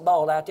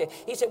basketball out there?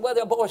 He said, well,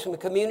 they're boys from the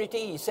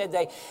community. He said,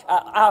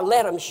 I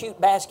let them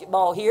shoot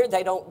basketball here.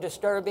 They don't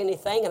disturb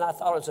anything. And I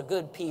thought it was a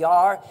good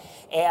PR.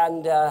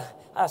 And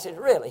I said,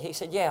 really? He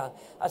said, yeah.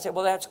 I said,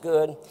 well, that's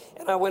good.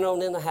 And I went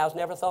on in the house,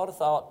 never thought a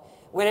thought.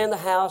 Went in the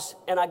house,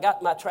 and I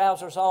got my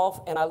trousers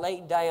off, and I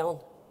laid down.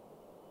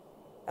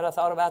 And I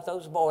thought about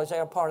those boys. They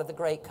are part of the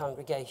great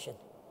congregation.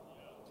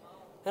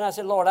 And I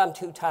said, Lord, I'm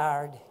too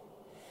tired.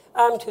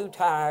 I'm too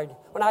tired.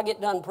 When I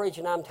get done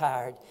preaching, I'm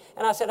tired.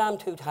 And I said, I'm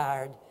too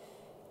tired.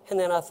 And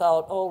then I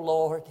thought, oh,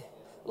 Lord,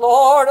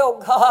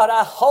 oh God,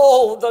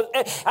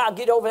 I'll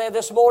get over there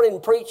this morning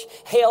and preach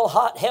hell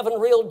hot, heaven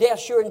real, death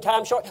sure, and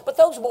time short. But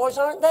those boys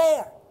aren't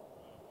there.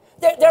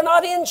 They're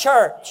not in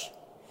church.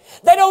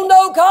 They don't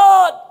know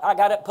God. I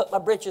got up, put my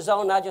britches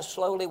on, and I just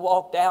slowly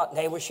walked out, and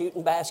they were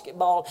shooting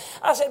basketball.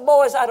 I said,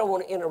 boys, I don't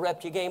want to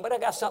interrupt your game, but I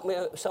got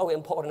something so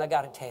important I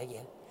got to tell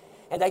you.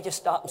 And they just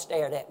stopped and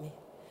stared at me.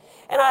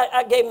 And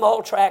I gave them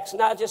all tracts,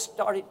 and I just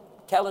started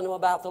telling them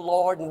about the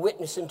Lord and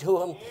witnessing to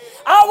them.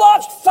 I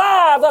watched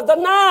 5 of the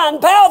 9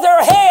 bow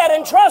their head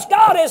and trust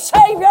God as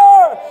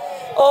Savior.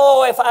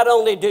 Oh, if I'd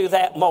only do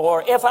that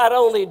more. If I'd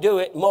only do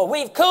it more.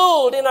 We've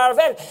cooled in our...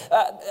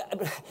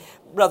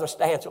 Brother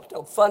Stansel,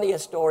 the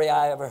funniest story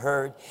I ever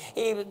heard.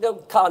 The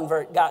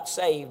convert got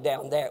saved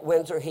down there at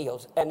Windsor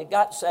Hills, and he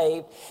got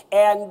saved,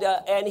 and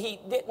he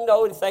didn't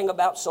know anything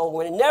about soul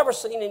winning. Never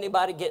seen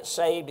anybody get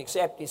saved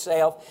except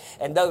himself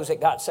and those that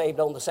got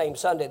saved on the same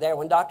Sunday there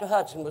when Dr.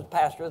 Hudson was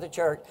pastor of the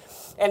church.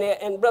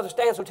 And Brother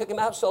Stansel took him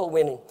out soul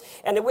winning,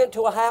 and they went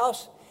to a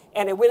house,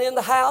 and they went in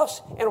the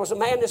house, and it was a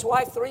man and his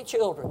wife, 3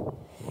 children.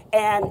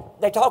 And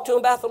they talked to him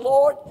about the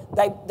Lord.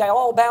 They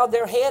all bowed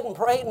their head and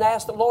prayed and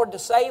asked the Lord to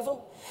save them,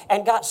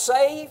 and got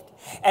saved.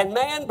 And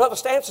man, Brother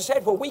Stanson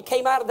said, when we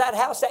came out of that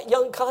house, that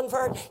young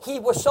convert, he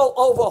was so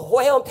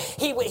overwhelmed.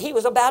 He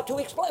was about to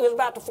explode. He was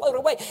about to float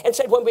away. And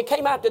said when we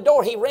came out the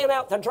door, he ran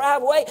out the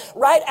driveway,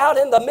 right out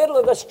in the middle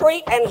of the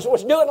street, and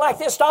was doing like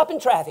this, stopping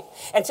traffic.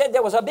 And said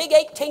there was a big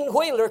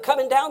 18-wheeler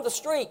coming down the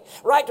street.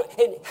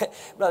 And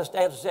Brother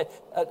Stanson said,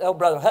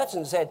 Brother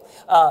Hudson said,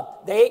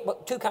 there ain't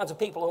but 2 kinds of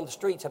people on the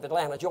streets of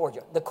Atlanta,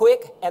 Georgia: the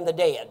quick and the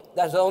dead.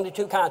 That's the only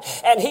 2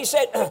 kinds. And he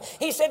said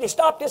he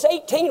stopped this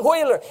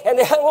 18-wheeler, and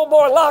the little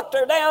boy locked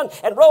her down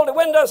and rolled the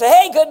window and said,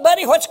 hey, good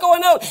buddy, what's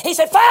going on? He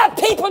said, 5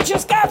 people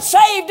just got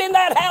saved in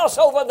that house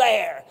over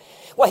there.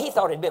 Well, he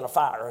thought it'd been a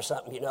fire or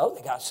something, you know.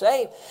 They got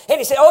saved. And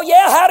he said, oh,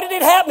 yeah, how did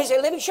it happen? He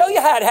said, let me show you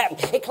how it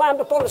happened. He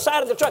climbed up on the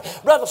side of the truck.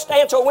 Brother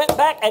Stansel went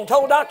back and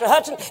told Dr.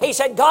 Hudson, he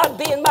said, God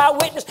being my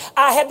witness,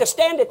 I had to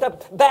stand at the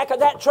back of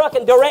that truck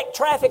and direct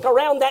traffic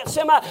around that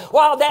semi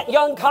while that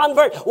young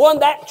convert won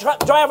that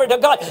truck driver to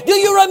God. Do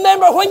you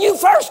remember when you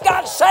first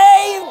got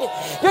saved?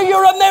 Do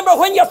you remember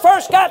when you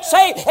first got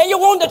saved and you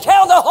wanted to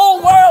tell the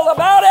whole world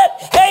about it?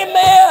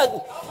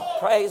 Amen.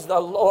 Praise the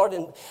Lord.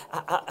 And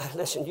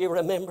listen, do you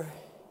remember?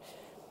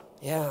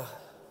 Yeah.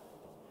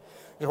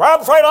 Well,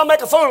 I'm afraid I'll make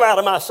a fool out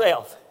of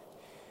myself.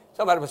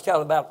 Somebody was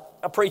telling about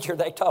a preacher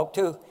they talked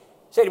to.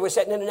 Said he was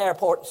sitting in an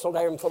airport, so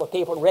there full of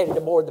people ready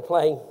to board the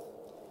plane.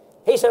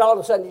 He said all of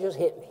a sudden it just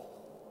hit me.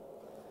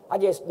 I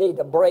just need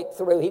to break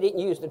through. He didn't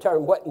use the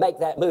term make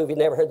that move. He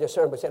never heard this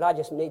sermon, but said I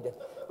just need to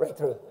break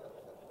through.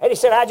 And he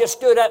said I just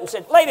stood up and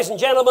said, ladies and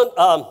gentlemen,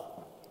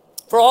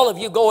 for all of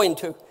you going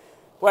to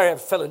wherever,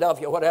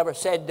 Philadelphia or whatever,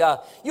 said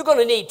you're going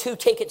to need 2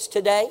 tickets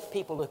today.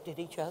 People looked at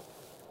each other.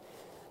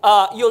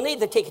 You'll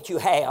need the ticket you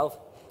have,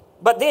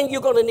 but then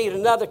you're going to need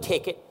another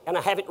ticket, and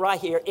I have it right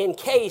here, in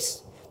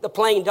case the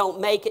plane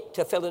don't make it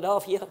to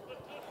Philadelphia.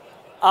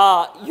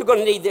 You're going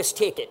to need this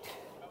ticket,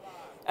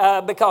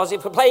 because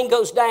if the plane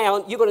goes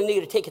down, you're going to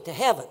need a ticket to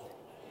heaven.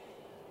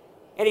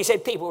 And he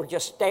said people were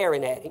just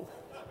staring at him.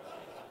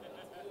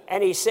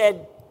 And he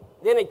said,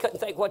 then he couldn't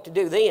think what to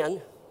do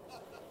then.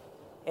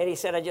 And he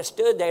said, I just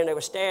stood there, and they were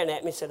staring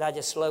at me. He said, I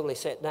just slowly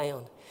sat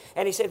down.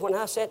 And he said, when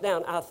I sat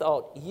down, I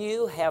thought,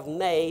 you have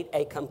made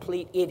a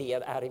complete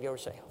idiot out of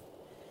yourself.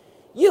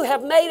 You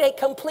have made a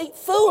complete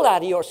fool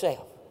out of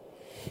yourself.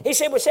 He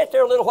said, we sat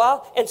there a little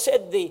while, and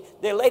said the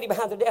lady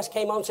behind the desk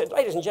came on and said,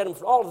 ladies and gentlemen,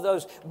 for all of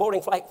those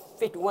boarding flight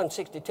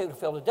 5162 to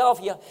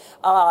Philadelphia,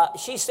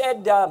 she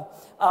said,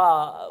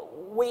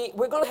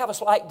 we're going to have a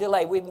slight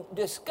delay. We've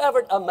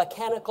discovered a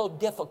mechanical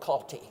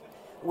difficulty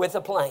with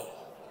the plane.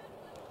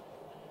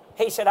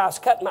 He said, I was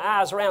cutting my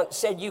eyes around,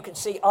 said you could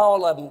see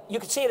all of them. You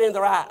could see it in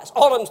their eyes.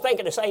 All of them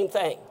thinking the same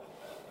thing.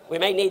 We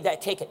may need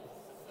that ticket.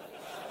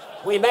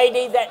 We may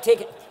need that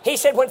ticket. He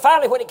said, when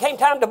it came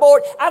time to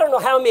board, I don't know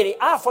how many.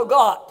 I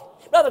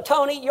forgot. Brother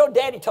Tony, your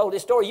daddy told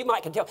this story. You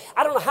might can tell.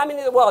 I don't know how many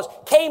there was.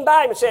 Came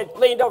by him and said,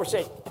 leaned over and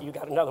said, you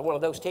got another one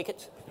of those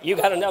tickets? You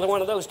got another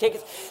one of those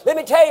tickets? Let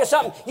me tell you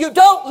something. You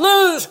don't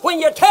lose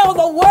when you tell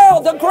the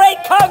world, the great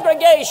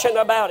congregation,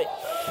 about it.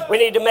 We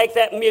need to make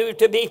that move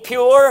to be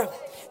pure.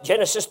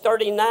 Genesis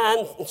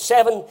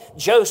 39:7,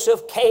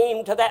 Joseph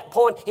came to that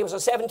point. He was a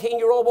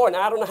 17-year-old boy.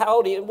 Now, I don't know how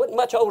old he wasn't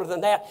much older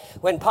than that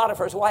when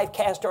Potiphar's wife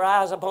cast her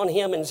eyes upon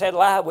him and said,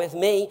 lie with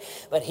me.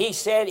 But he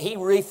said he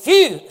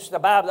refused. The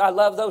Bible, I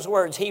love those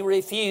words. He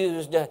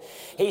refused.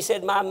 He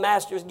said, my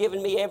master's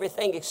given me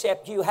everything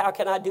except you. How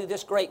can I do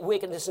this great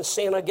wickedness and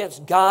sin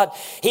against God?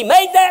 He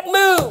made that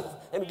move.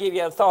 Let me give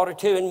you a thought or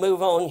two and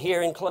move on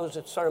here and close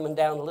the sermon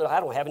down a little. I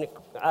don't have any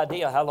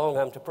idea how long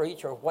I'm to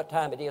preach or what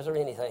time it is or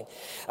anything.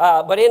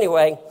 But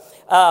anyway,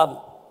 a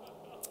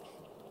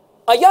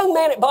young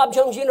man at Bob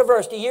Jones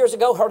University years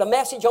ago heard a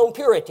message on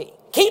purity.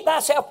 Keep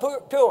thyself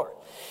pure.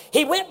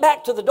 He went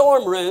back to the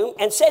dorm room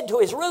and said to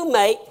his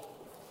roommate,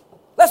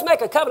 let's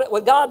make a covenant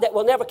with God that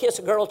we'll never kiss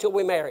a girl till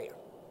we marry her.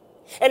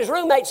 And his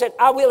roommate said,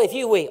 I will if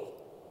you will.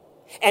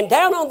 And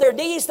down on their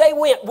knees they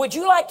went. Would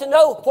you like to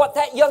know what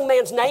that young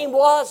man's name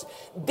was?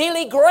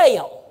 Billy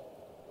Graham.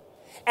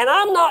 And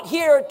I'm not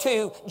here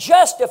to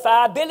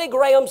justify Billy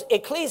Graham's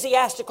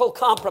ecclesiastical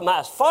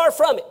compromise. Far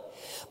from it.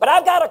 But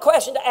I've got a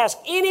question to ask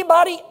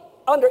anybody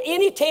under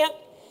any tent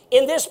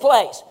in this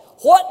place.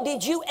 What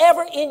did you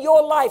ever in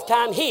your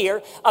lifetime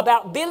hear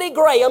about Billy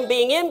Graham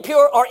being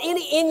impure or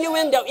any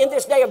innuendo in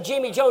this day of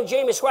Jimmy Jones,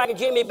 Jimmy Swaggart,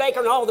 Jimmy Baker,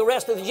 and all the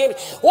rest of the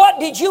Jimmys?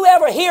 What did you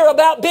ever hear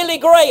about Billy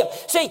Graham?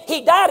 See,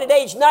 he died at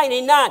age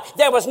 99.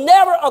 There was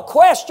never a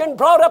question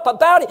brought up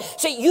about it.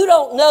 See, you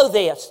don't know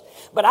this.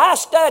 But I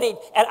studied,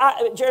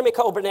 and Jeremy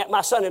Colburnett,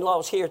 my son-in-law,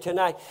 is here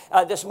tonight,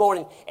 this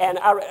morning, and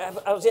I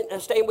was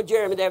staying with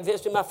Jeremy there,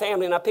 visiting my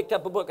family, and I picked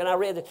up a book, and I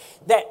read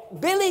that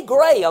Billy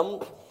Graham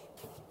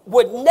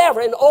would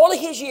never, in all of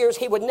his years,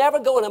 he would never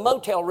go in a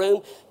motel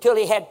room till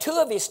he had two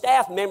of his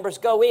staff members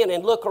go in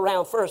and look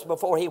around first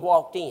before he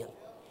walked in.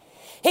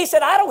 He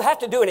said, I don't have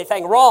to do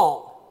anything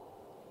wrong,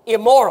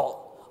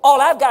 immoral. All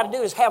I've got to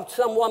do is have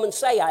some woman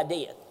say I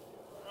did.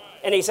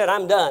 And he said,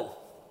 I'm done.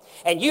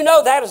 And you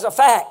know that is a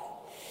fact.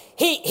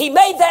 He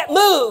made that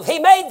move. He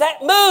made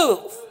that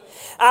move.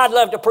 I'd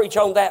love to preach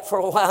on that for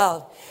a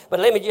while. But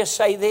let me just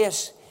say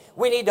this.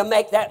 We need to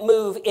make that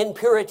move in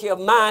purity of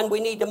mind. We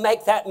need to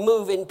make that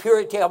move in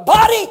purity of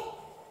body.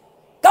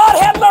 God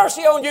have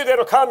mercy on you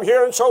that'll come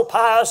here and so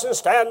pious and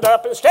stand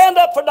up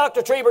for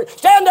Dr. Trieber,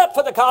 stand up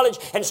for the college,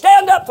 and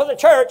stand up for the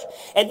church,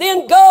 and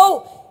then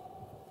go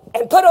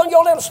and put on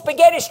your little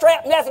spaghetti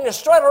strap nothing to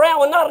strut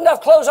around with not enough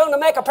clothes on to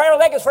make a pair of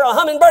leggings for a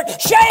hummingbird.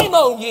 Shame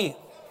on you.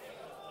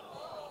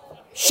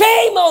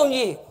 Shame on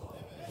you.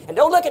 And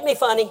don't look at me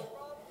funny.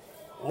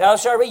 No,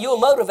 sir, you'll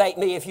motivate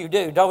me if you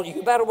do. Don't you?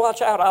 You better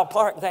watch out. I'll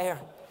park there.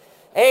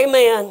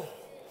 Amen.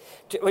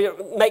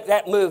 To make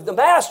that move. The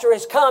master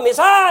has come. His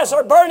eyes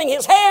are burning.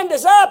 His hand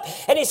is up.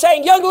 And he's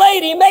saying, young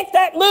lady, make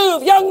that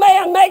move. Young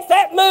man, make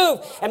that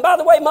move. And by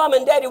the way, Mom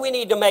and Daddy, we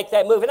need to make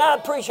that move. And I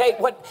appreciate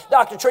what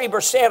Dr.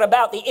 Trieber said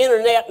about the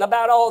internet and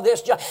about all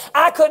this.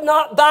 I could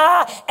not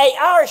buy an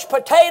Irish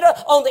potato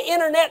on the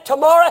internet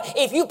tomorrow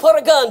if you put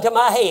a gun to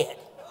my head.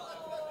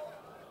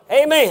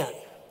 Amen.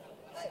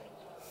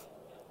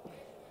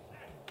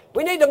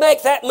 We need to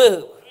make that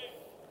move.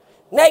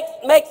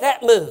 Make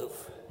that move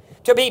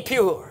to be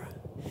pure.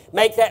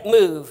 Make that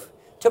move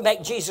to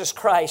make Jesus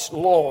Christ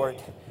Lord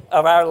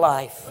of our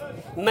life.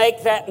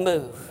 Make that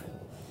move.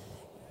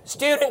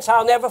 Students,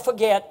 I'll never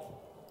forget,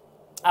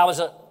 I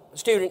was a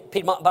student at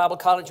Piedmont Bible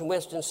College in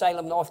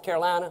Winston-Salem, North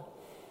Carolina.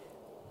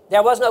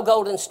 There was no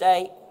Golden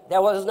State.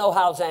 There was no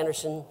Hyles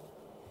Anderson.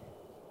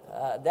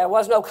 There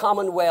was no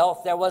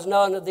Commonwealth. There was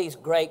none of these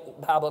great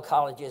Bible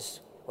colleges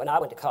when I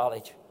went to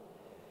college.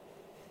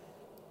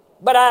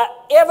 But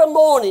every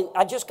morning,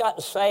 I just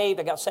got saved.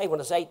 I got saved when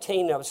I was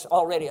 18. I was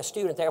already a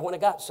student there when I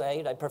got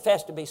saved. I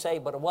professed to be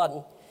saved, but I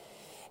wasn't.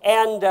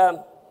 And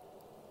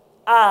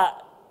I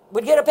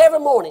would get up every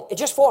morning. And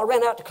just before I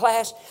ran out to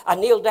class, I'd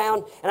kneel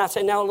down and I'd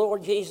say, now,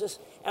 Lord Jesus.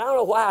 And I don't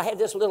know why I had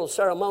this little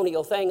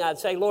ceremonial thing. I'd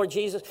say, Lord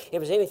Jesus, if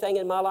there's anything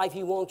in my life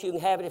you want, you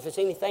can have it. If there's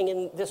anything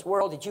in this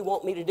world that you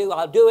want me to do,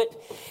 I'll do it.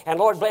 And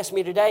Lord, bless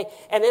me today.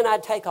 And then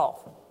I'd take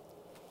off.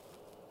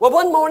 Well,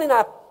 one morning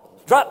I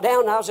dropped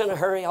down and I was in a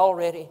hurry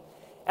already.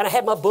 And I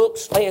had my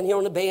books laying here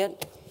on the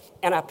bed.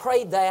 And I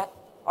prayed that.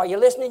 Are you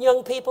listening,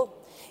 young people?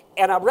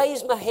 And I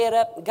raised my head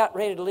up and got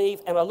ready to leave.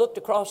 And I looked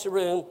across the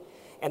room.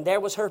 And there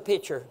was her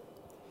picture.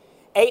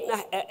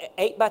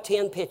 8 by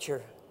 10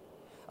 picture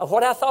of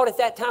what I thought at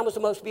that time was the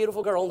most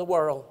beautiful girl in the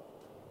world.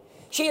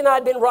 She and I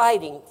had been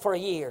riding for a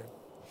year.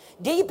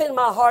 Deep in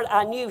my heart,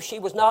 I knew she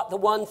was not the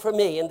one for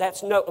me. And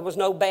it was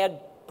no bad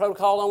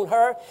protocol on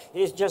her.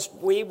 It's just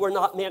we were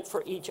not meant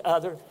for each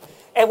other.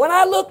 And when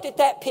I looked at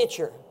that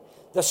picture,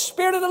 the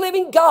Spirit of the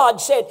living God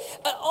said,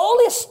 all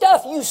this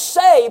stuff you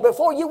say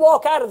before you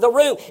walk out of the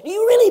room, do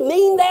you really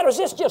mean that, or is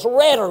this just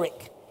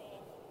rhetoric?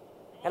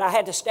 And I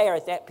had to stare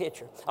at that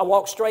picture. I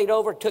walked straight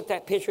over, took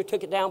that picture,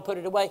 took it down, put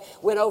it away,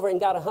 went over and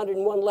got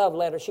 101 love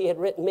letters she had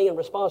written me in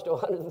response to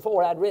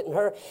 104 I'd written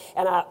her.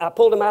 And I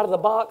pulled them out of the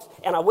box,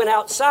 and I went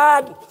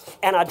outside,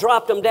 and I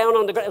dropped them down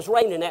on the ground. It was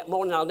raining that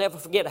morning. I'll never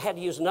forget. I had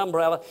to use an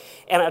umbrella.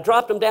 And I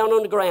dropped them down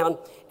on the ground,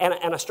 and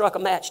I struck a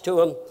match to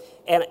them.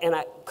 And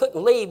I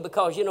couldn't leave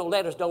because,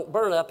 letters don't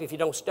burn up if you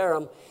don't stir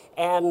them.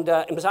 And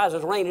besides, it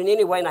was raining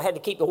anyway, and I had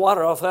to keep the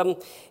water off of them.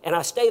 And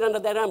I stayed under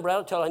that umbrella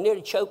until I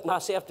nearly choked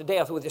myself to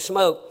death with the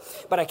smoke.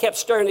 But I kept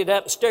stirring it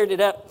up and stirred it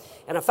up.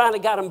 And I finally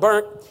got them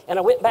burnt. And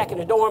I went back in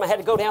the dorm. I had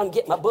to go down and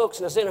get my books,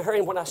 and I was in a hurry.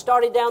 And when I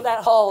started down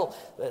that hall,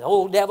 the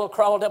old devil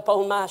crawled up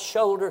on my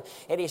shoulder,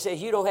 and he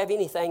says, "You don't have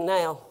anything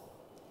now.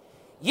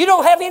 You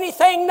don't have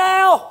anything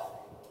now."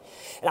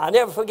 And I'll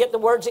never forget the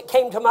words that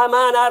came to my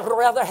mind. I'd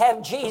rather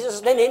have Jesus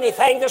than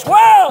anything this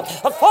world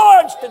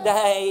affords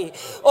today.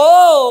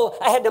 Oh,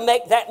 I had to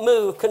make that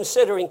move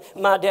considering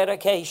my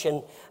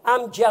dedication.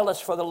 I'm jealous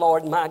for the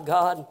Lord my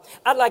God.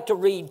 I'd like to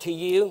read to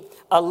you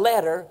a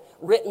letter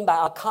written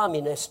by a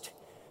communist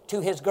to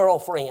his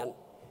girlfriend.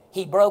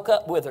 He broke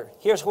up with her.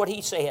 Here's what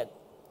he said.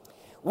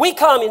 "We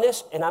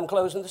communists," and I'm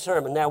closing the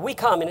sermon now, "we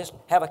communists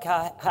have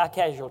a high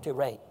casualty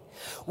rate.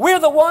 We're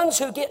the ones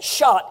who get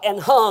shot and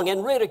hung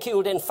and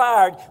ridiculed and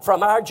fired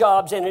from our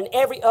jobs and in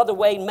every other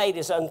way made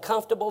as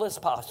uncomfortable as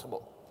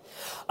possible.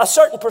 A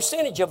certain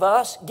percentage of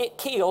us get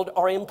killed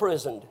or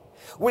imprisoned.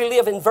 We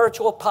live in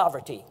virtual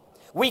poverty.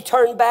 We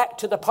turn back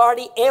to the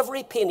party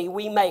every penny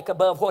we make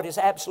above what is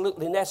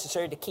absolutely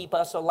necessary to keep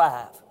us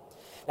alive."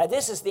 Now,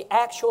 this is the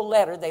actual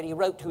letter that he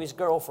wrote to his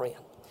girlfriend.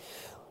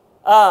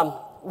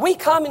 "We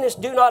communists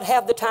do not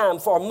have the time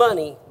for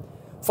money,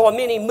 for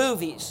many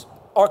movies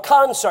or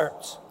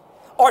concerts,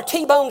 or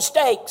T-bone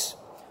steaks,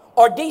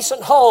 or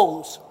decent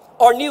homes,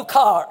 or new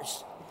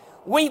cars.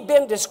 We've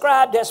been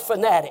described as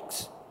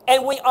fanatics,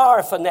 and we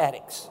are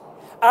fanatics.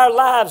 Our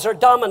lives are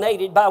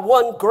dominated by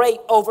one great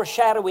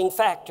overshadowing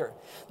factor,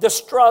 the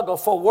struggle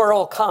for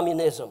world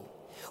communism.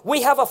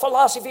 We have a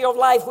philosophy of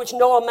life which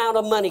no amount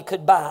of money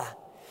could buy.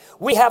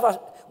 We have a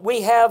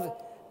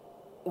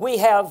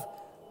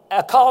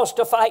cause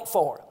to fight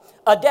for,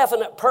 a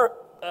definite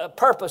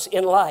purpose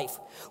in life.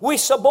 We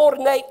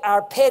subordinate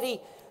our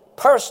petty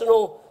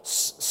personal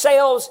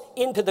selves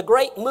into the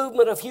great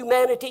movement of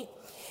humanity.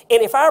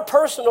 And if our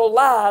personal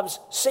lives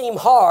seem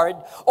hard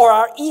or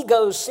our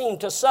egos seem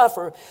to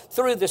suffer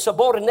through the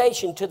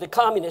subordination to the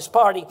Communist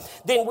Party,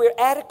 then we're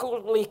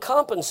adequately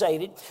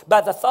compensated by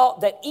the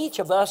thought that each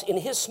of us in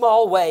his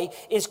small way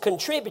is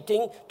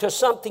contributing to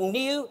something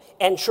new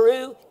and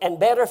true and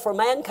better for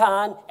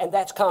mankind, and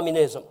that's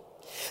communism.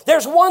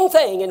 There's one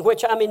thing in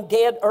which I'm in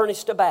dead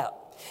earnest about,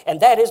 and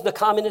that is the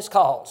communist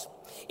cause.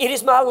 It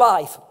is my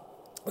life,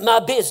 my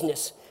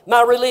business,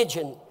 my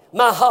religion,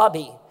 my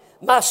hobby,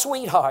 my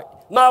sweetheart,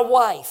 my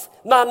wife,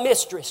 my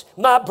mistress,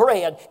 my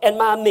bread, and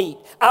my meat.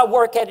 I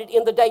work at it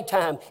in the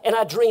daytime, and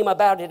I dream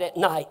about it at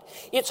night.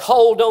 Its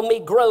hold on me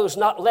grows,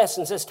 not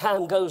lessens, as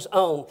time goes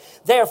on.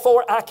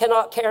 Therefore, I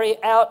cannot carry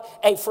out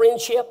a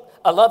friendship,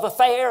 a love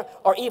affair,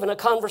 or even a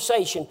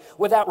conversation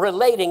without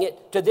relating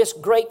it to this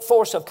great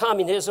force of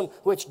communism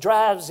which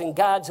drives and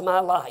guides my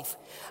life.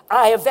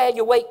 I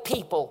evaluate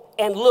people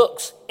and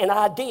looks and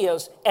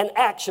ideas and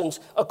actions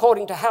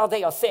according to how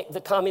they affect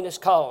the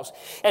communist cause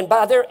and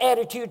by their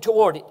attitude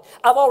toward it.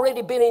 I've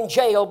already been in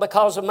jail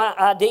because of my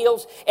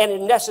ideals, and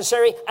if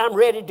necessary, I'm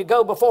ready to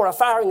go before a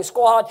firing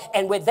squad.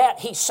 And with that,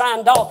 he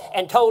signed off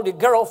and told the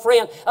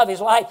girlfriend of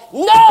his life,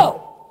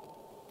 "No!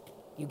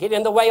 You get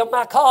in the way of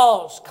my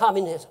cause,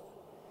 communism."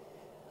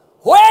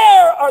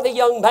 Where are the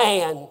young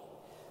men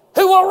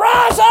who will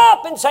rise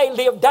up and say,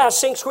 "Live, die,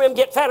 sink, swim,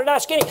 get fat or die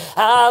skinny.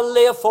 I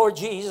live for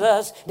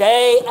Jesus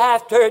day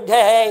after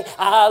day.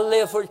 I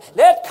live for,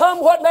 let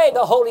come what may,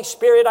 the Holy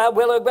Spirit I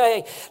will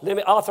obey."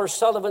 Arthur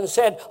Sullivan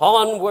said,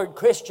 "Onward,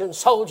 Christian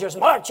soldiers,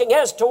 marching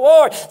as to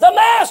war. The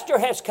Master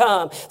has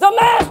come. The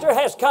Master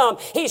has come.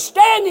 He's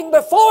standing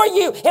before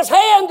you. His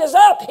hand is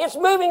up. It's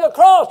moving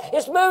across.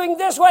 It's moving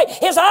this way.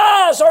 His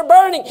eyes are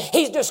burning.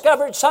 He's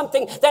discovered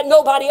something that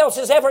nobody else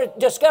has ever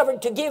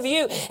discovered to give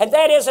you, and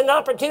that is an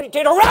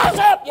opportunity to rise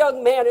up,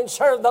 young men, and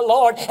serve the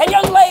Lord. And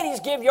young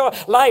ladies, give your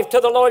life to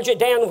the Lord."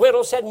 Dan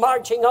Whittle said,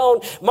 marching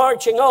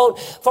on,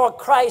 for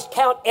Christ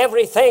count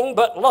everything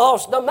but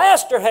lost. The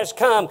Master has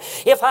come.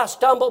 If I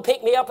stumble,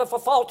 pick me up. If I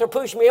falter,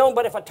 push me on.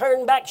 But if I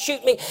turn back,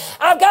 shoot me.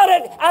 I've got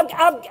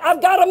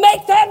to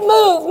make that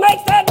move,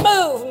 make that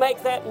move,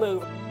 make that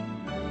move.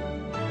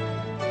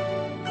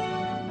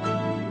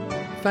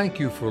 Thank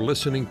you for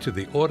listening to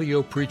the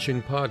audio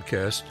preaching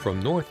podcast from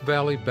North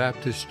Valley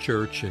Baptist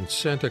Church in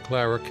Santa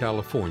Clara,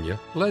 California,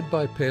 led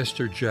by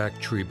Pastor Jack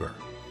Trieber.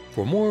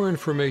 For more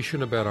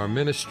information about our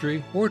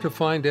ministry or to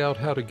find out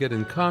how to get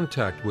in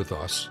contact with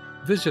us,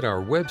 visit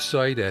our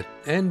website at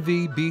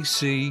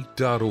nvbc.org.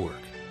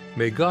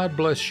 May God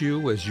bless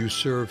you as you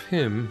serve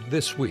Him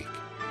this week.